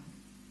time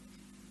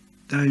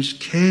those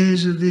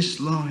cares of this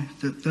life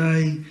that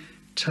they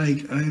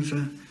take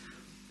over.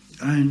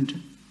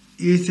 And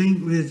you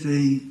think with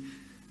the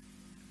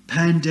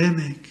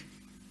pandemic,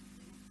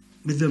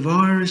 with the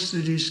virus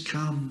that has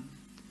come,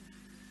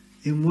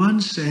 in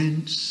one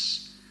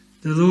sense,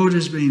 the Lord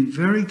has been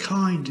very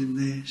kind in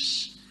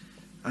this,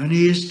 and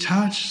He has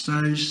touched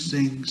those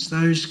things,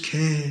 those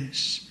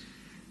cares.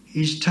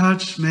 He's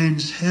touched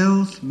men's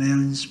health,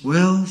 men's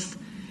wealth.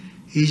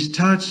 He's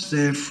touched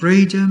their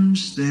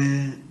freedoms,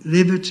 their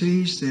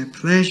liberties, their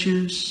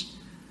pleasures.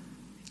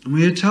 And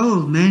we are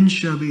told men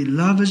shall be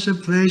lovers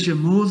of pleasure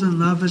more than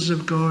lovers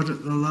of God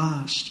at the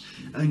last.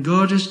 And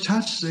God has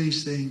touched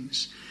these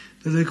things.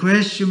 But the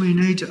question we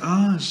need to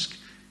ask,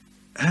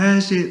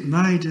 has it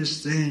made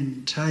us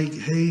then take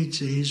heed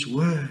to His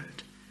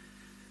word?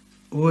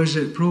 Or has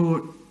it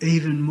brought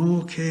even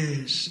more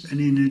cares and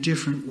in a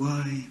different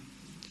way?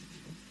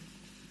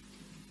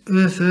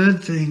 The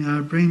third thing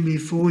I bring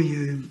before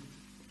you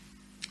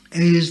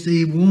is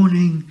the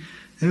warning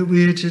that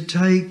we are to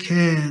take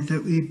care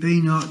that we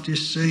be not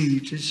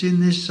deceived. It's in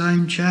this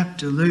same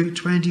chapter, Luke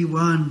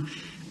 21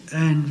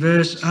 and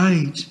verse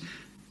 8.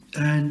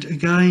 And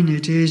again,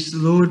 it is the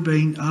Lord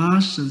being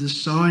asked of the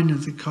sign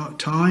of the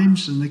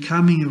times and the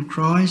coming of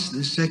Christ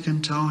the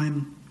second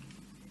time.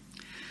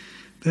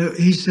 But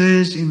He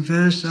says in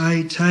verse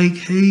 8, take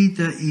heed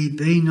that ye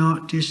be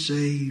not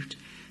deceived.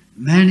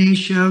 Many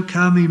shall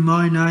come in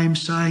my name,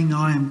 saying,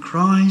 I am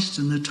Christ,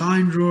 and the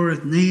time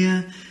draweth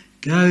near.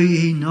 Go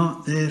ye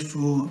not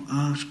therefore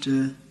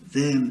after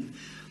them.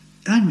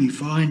 And we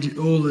find it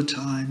all the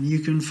time. You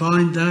can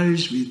find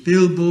those with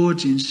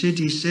billboards in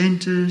city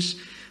centres,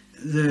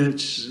 that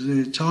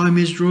the time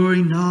is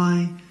drawing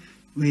nigh.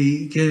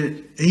 We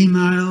get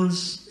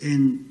emails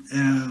in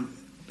our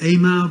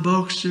email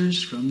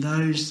boxes from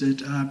those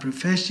that are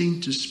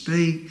professing to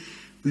speak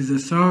with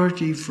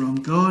authority from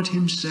God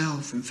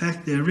Himself. In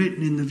fact, they're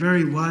written in the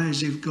very way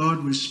as if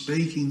God was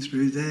speaking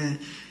through there,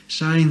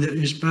 saying that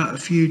it's but a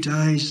few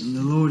days and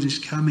the Lord is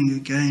coming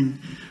again.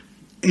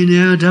 In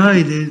our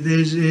day,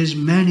 there's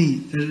many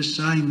that are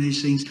saying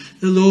these things.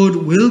 The Lord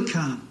will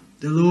come.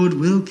 The Lord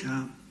will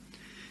come.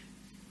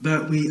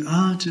 But we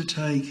are to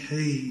take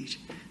heed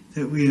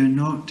that we are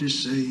not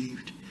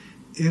deceived.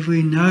 If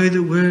we know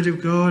the Word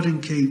of God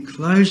and keep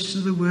close to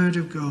the Word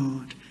of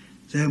God,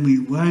 then we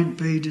won't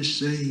be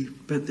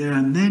deceived. But there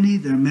are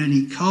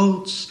many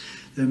cults,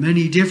 there are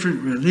many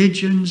different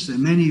religions, there are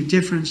many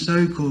different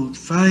so-called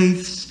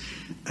faiths,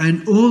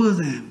 and all of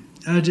them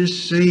are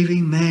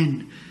deceiving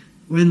men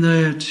when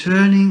they are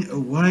turning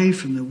away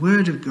from the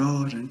Word of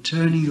God and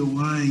turning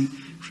away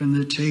from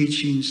the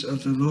teachings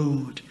of the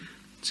Lord.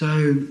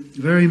 So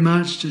very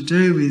much to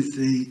do with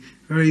the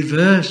very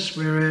verse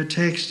where our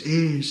text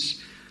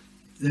is,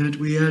 that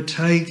we are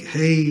take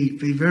heed,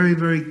 be very,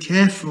 very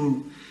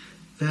careful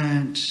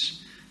that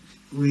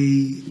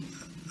we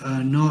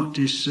are not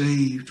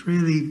deceived,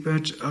 really,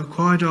 but are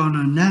quite on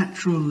a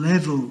natural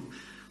level.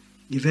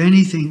 If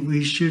anything,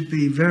 we should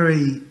be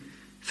very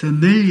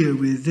familiar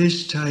with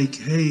this take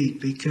heed,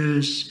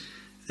 because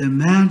the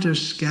amount of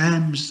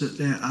scams that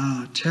there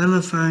are,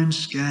 telephone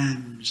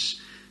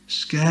scams,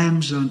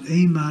 scams on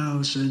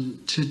emails,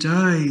 and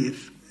today,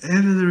 if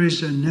ever there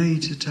is a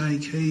need to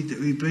take heed that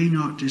we be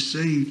not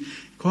deceived,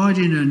 quite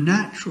in a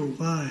natural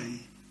way,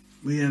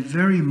 we are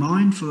very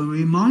mindful, and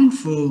we're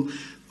mindful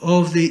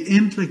of the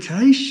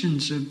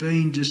implications of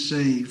being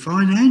deceived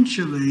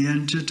financially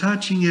and to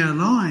touching our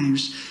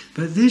lives.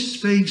 But this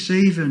speaks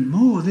even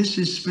more. This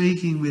is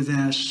speaking with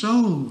our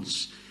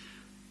souls,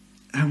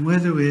 and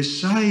whether we're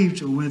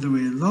saved or whether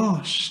we're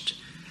lost.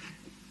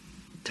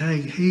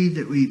 Take heed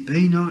that we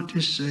be not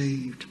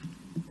deceived.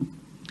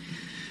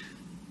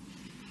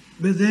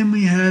 But then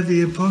we have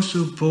the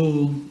Apostle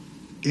Paul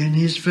in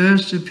his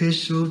first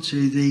epistle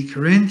to the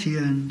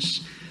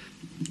Corinthians,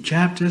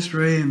 chapter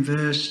 3 and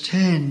verse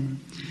 10.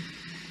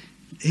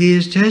 He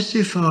is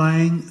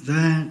testifying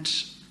that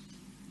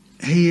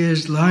he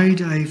has laid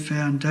a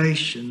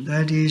foundation,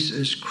 that is,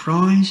 as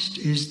Christ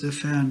is the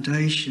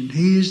foundation.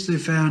 He is the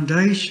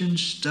foundation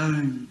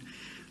stone.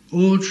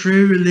 All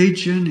true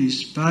religion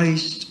is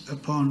based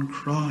upon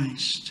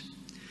Christ.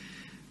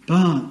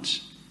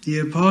 But the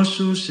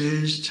apostle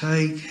says,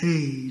 take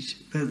heed,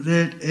 but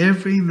let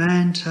every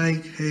man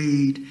take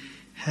heed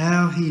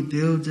how he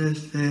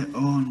buildeth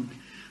thereon.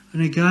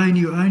 And again,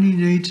 you only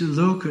need to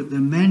look at the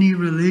many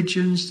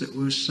religions that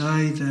will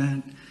say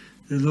that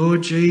the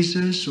Lord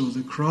Jesus or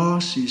the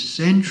cross is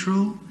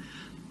central,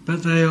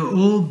 but they are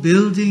all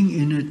building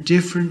in a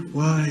different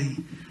way.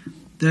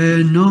 They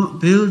are not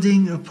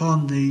building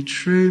upon the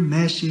true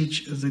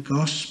message of the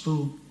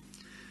gospel,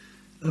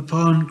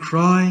 upon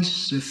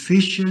Christ's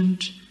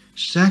sufficient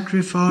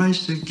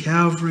sacrifice at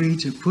Calvary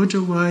to put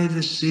away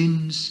the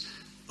sins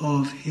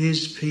of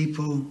his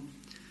people,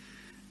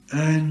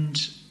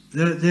 and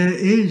that there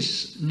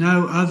is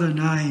no other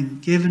name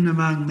given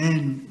among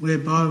men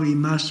whereby we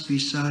must be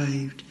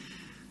saved,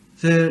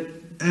 that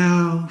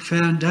our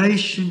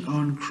foundation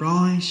on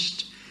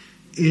Christ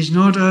is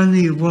not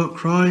only what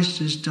Christ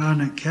has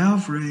done at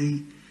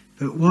Calvary,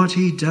 but what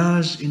he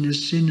does in a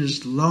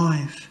sinner's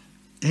life.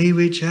 He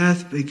which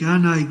hath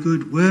begun a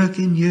good work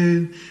in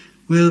you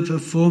will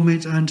perform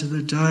it unto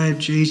the day of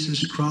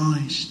Jesus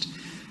Christ.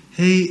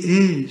 He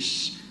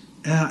is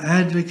our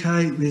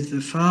advocate with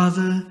the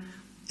Father.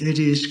 It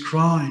is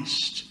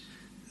Christ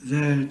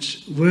that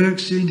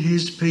works in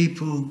his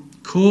people,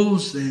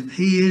 calls them.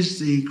 He is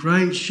the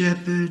great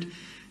shepherd,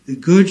 the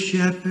good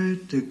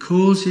shepherd that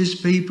calls his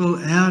people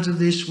out of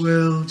this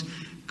world,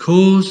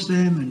 calls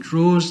them and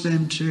draws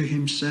them to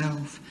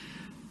himself.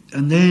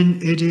 And then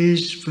it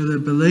is for the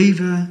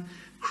believer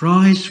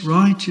Christ's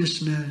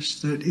righteousness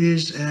that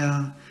is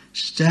our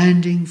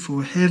standing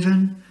for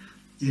heaven.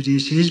 It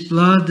is his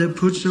blood that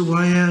puts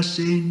away our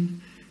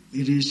sin.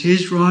 It is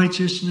his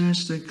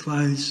righteousness that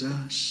clothes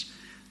us.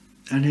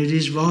 And it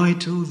is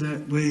vital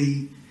that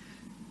we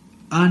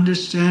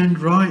understand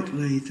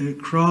rightly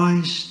that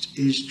Christ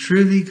is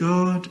truly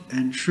God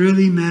and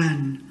truly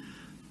man,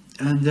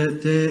 and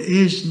that there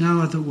is no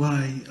other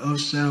way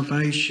of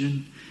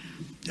salvation,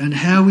 and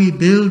how we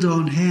build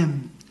on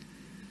him.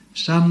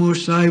 Some will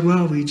say,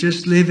 well, we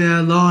just live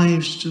our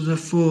lives to the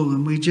full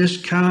and we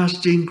just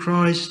cast in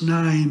Christ's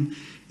name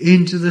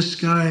into the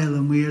scale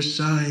and we are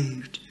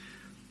saved.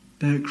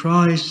 But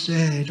Christ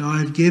said, I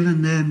have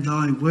given them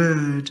thy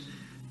word,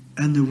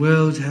 and the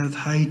world hath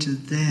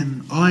hated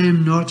them. I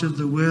am not of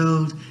the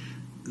world,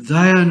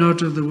 they are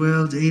not of the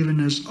world, even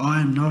as I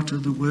am not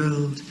of the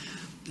world.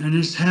 And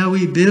it's how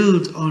we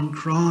build on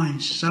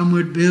Christ. Some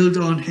would build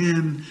on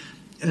him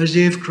as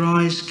if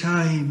Christ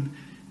came,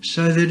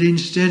 so that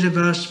instead of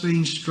us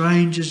being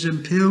strangers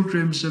and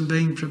pilgrims and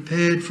being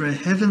prepared for a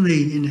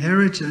heavenly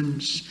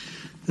inheritance,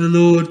 the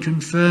Lord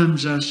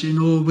confirms us in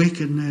all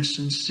wickedness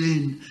and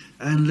sin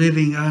and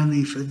living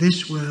only for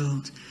this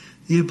world.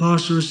 The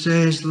apostle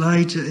says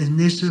later in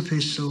this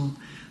epistle,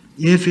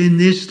 if in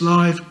this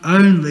life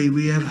only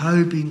we have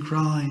hope in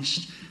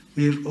Christ,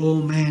 we have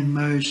all men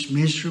most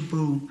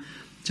miserable.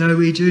 So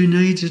we do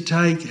need to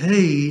take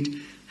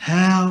heed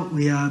how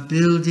we are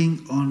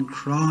building on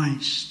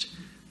Christ.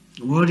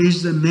 What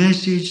is the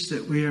message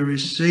that we are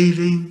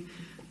receiving?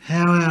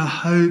 How our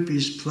hope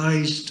is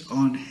placed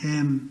on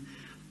him?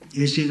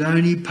 Is it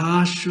only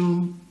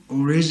partial,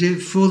 or is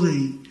it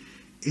fully?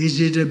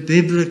 Is it a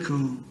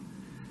biblical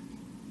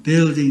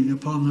building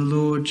upon the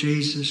Lord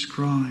Jesus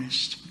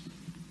Christ?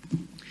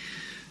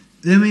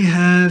 Then we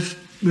have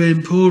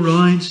when Paul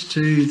writes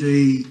to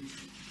the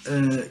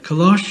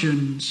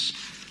Colossians,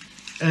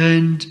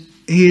 and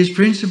he is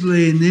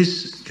principally in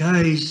this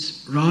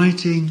case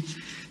writing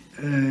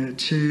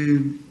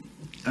to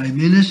a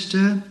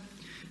minister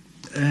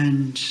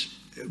and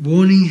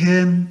warning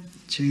him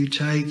to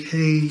take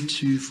heed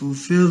to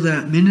fulfill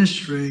that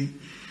ministry.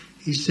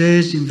 He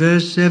says in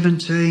verse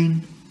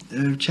 17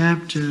 of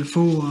chapter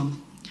 4,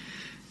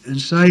 and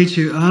say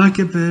to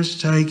Archippus,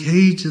 take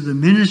heed to the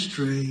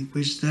ministry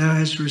which thou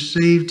hast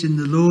received in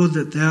the Lord,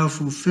 that thou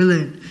fulfill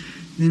it.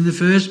 In the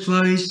first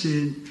place,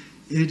 it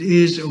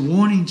is a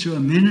warning to a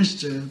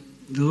minister.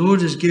 The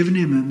Lord has given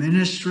him a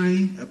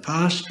ministry, a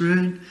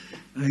pastorate,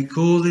 a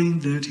calling,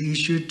 that he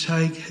should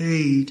take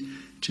heed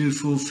to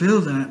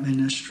fulfill that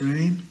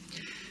ministry.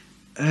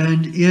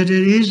 And yet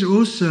it is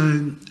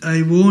also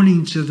a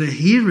warning to the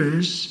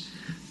hearers,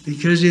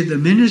 because if the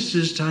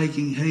minister's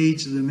taking heed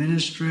to the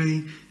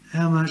ministry,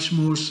 how much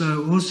more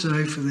so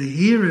also for the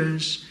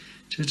hearers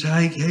to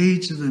take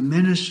heed to the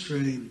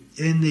ministry.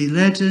 In the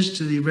letters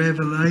to the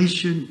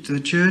Revelation, to the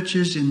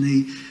churches in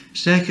the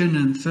 2nd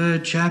and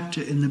 3rd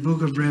chapter in the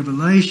book of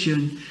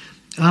Revelation,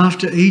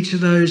 after each of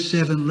those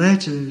 7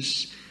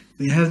 letters,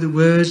 we have the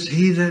words,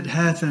 he that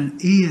hath an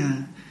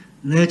ear,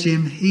 let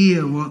him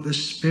hear what the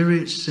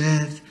Spirit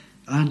saith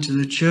unto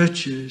the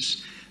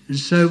churches. And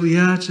so we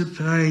are to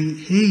pay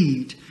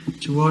heed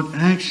to what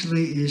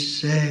actually is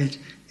said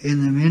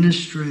in the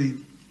ministry.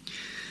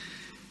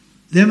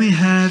 Then we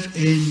have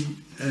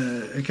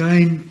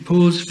again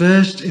Paul's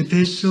first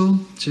epistle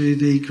to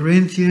the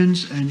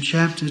Corinthians and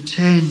chapter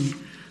 10,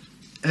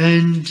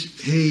 and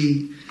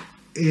he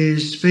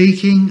is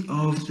speaking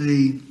of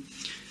the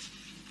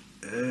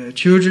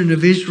children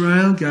of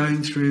Israel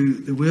going through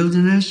the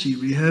wilderness. He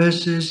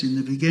rehearses in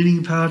the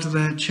beginning part of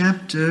that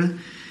chapter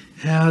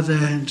how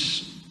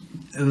that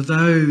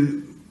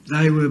although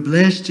they were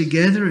blessed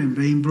together and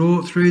being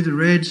brought through the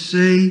Red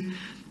Sea,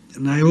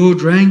 and they all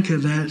drank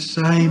of that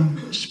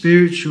same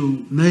spiritual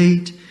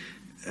meat,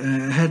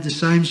 had the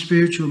same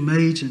spiritual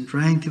meat and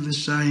drank of the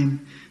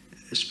same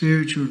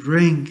spiritual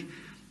drink,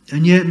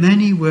 and yet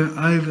many were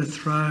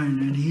overthrown.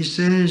 And he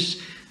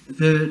says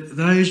that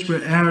those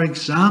were our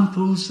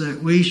examples,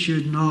 that we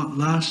should not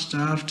lust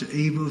after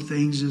evil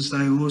things as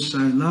they also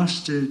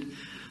lusted.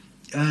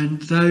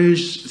 And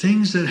those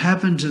things that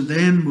happened to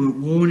them were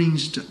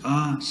warnings to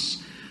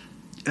us.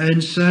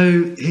 And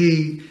so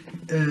he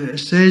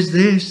says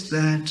this,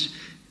 that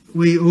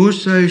we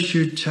also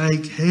should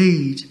take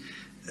heed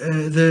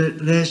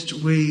lest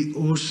we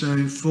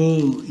also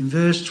fall. In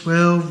verse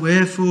 12,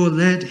 wherefore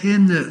let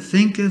him that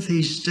thinketh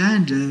he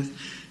standeth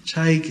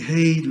take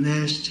heed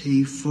lest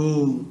he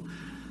fall.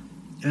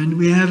 And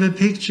we have a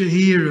picture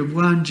here of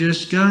one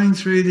just going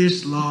through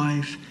this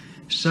life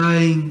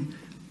saying,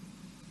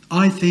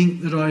 I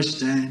think that I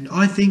stand.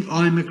 I think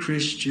I'm a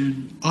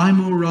Christian.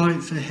 I'm all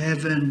right for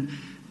heaven.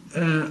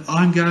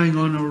 I'm going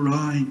on all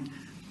right.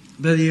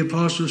 But the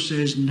apostle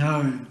says,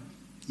 no,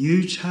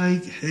 you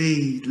take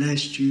heed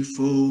lest you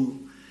fall.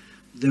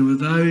 There were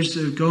those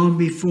that have gone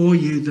before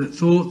you that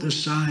thought the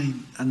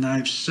same, and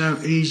they've so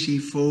easily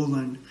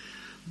fallen.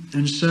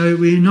 And so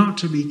we're not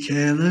to be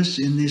careless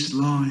in this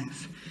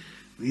life.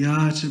 We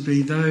are to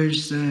be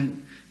those that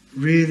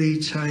really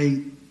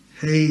take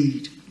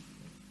heed.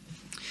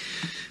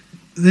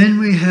 Then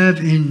we have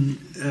in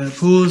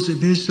Paul's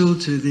epistle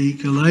to the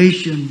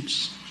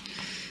Galatians,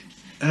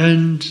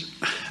 and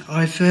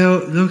I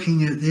felt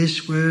looking at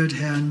this word,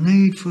 how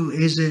needful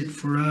is it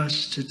for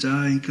us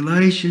today.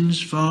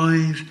 Galatians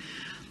 5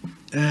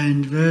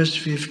 and verse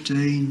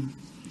 15.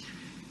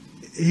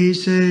 He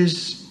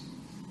says,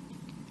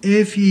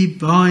 if ye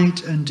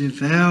bite and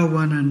devour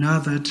one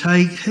another,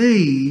 take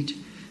heed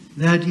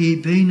that ye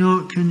be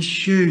not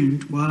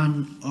consumed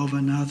one of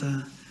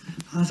another.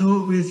 I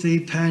thought with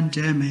the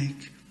pandemic,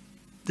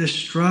 the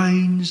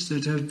strains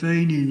that have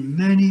been in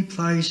many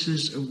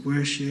places of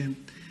worship,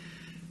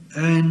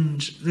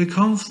 and the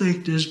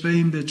conflict has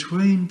been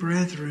between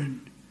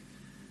brethren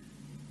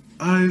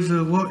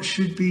over what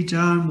should be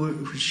done,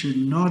 what should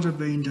not have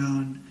been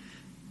done.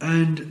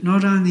 And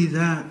not only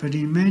that, but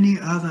in many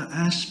other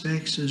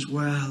aspects as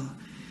well.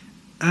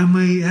 And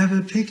we have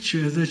a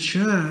picture of the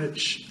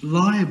church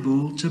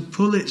liable to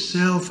pull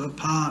itself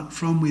apart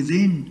from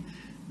within,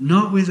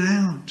 not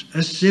without,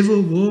 a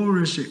civil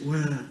war as it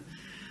were.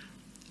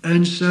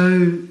 And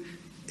so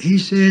he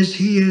says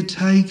here,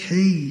 take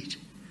heed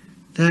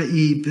that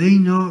ye be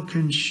not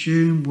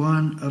consumed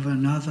one of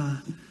another.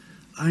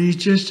 And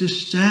it's just to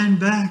stand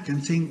back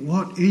and think,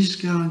 what is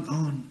going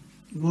on?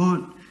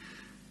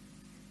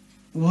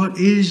 What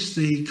is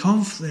the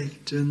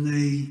conflict and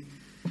the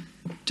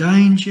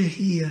danger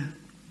here?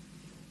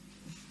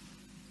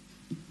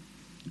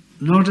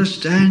 Not a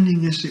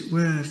standing, as it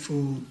were,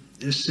 for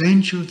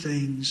essential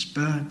things,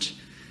 but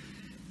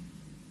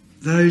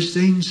those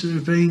things that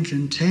are being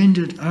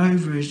contended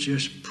over is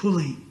just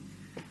pulling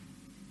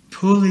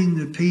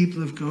the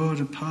people of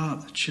God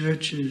apart, the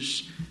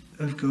churches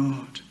of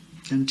God,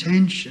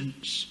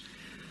 contentions.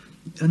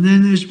 And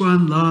then there's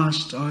one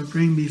last I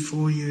bring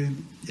before you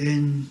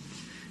in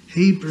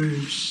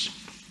Hebrews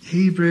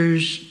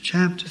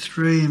chapter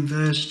 3 and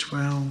verse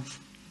 12.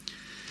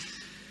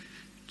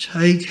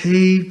 Take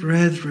heed,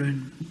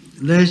 brethren,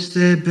 lest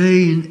there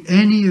be in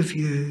any of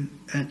you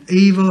an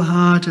evil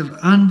heart of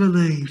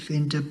unbelief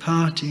in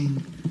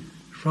departing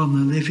from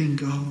the living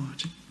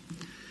God.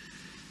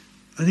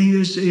 I think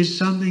this is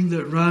something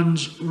that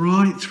runs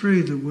right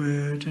through the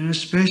word, and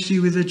especially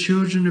with the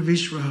children of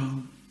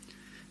Israel,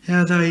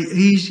 how they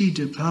easily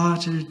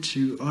departed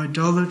to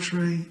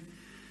idolatry,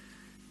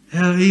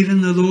 how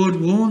even the Lord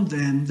warned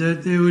them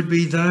that there would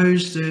be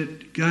those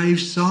that gave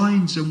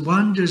signs and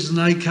wonders and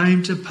they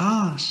came to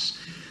pass.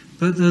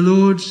 But the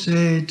Lord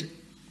said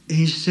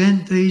he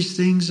sent these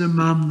things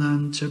among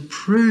them to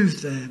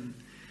prove them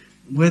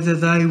whether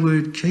they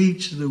would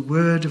keep to the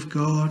word of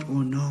God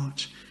or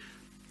not.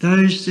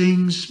 Those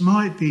things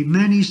might be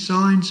many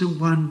signs and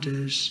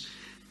wonders,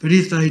 but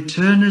if they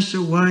turn us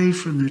away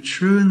from the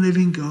true and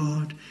living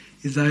God,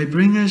 if they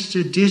bring us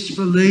to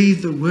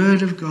disbelieve the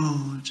word of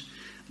God,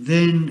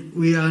 then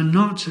we are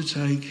not to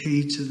take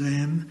heed to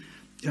them,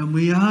 and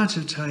we are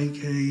to take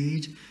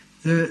heed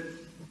that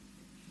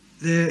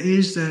there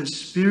is that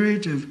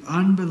spirit of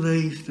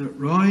unbelief that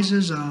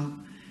rises up,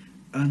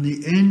 and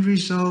the end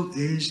result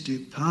is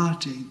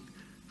departing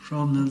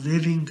from the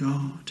living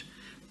God.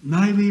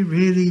 May we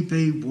really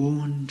be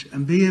warned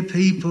and be a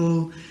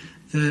people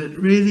that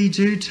really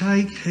do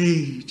take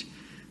heed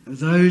of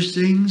those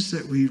things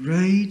that we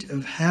read,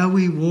 of how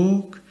we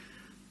walk,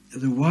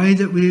 the way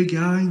that we are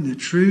going, the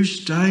true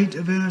state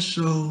of our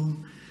soul.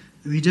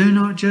 We do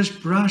not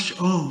just brush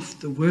off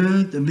the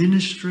word, the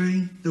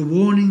ministry, the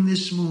warning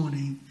this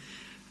morning,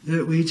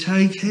 that we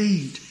take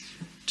heed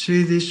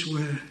to this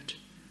word.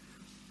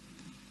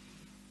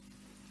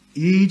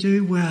 Ye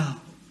do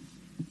well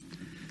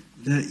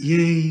that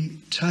ye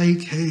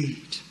take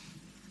heed.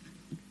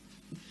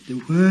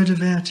 The word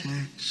of our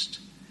text.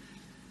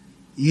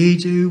 Ye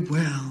do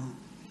well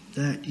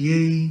that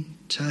ye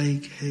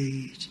take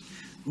heed.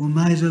 Well,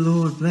 may the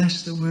Lord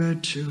bless the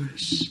word to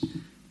us.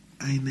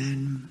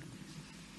 Amen.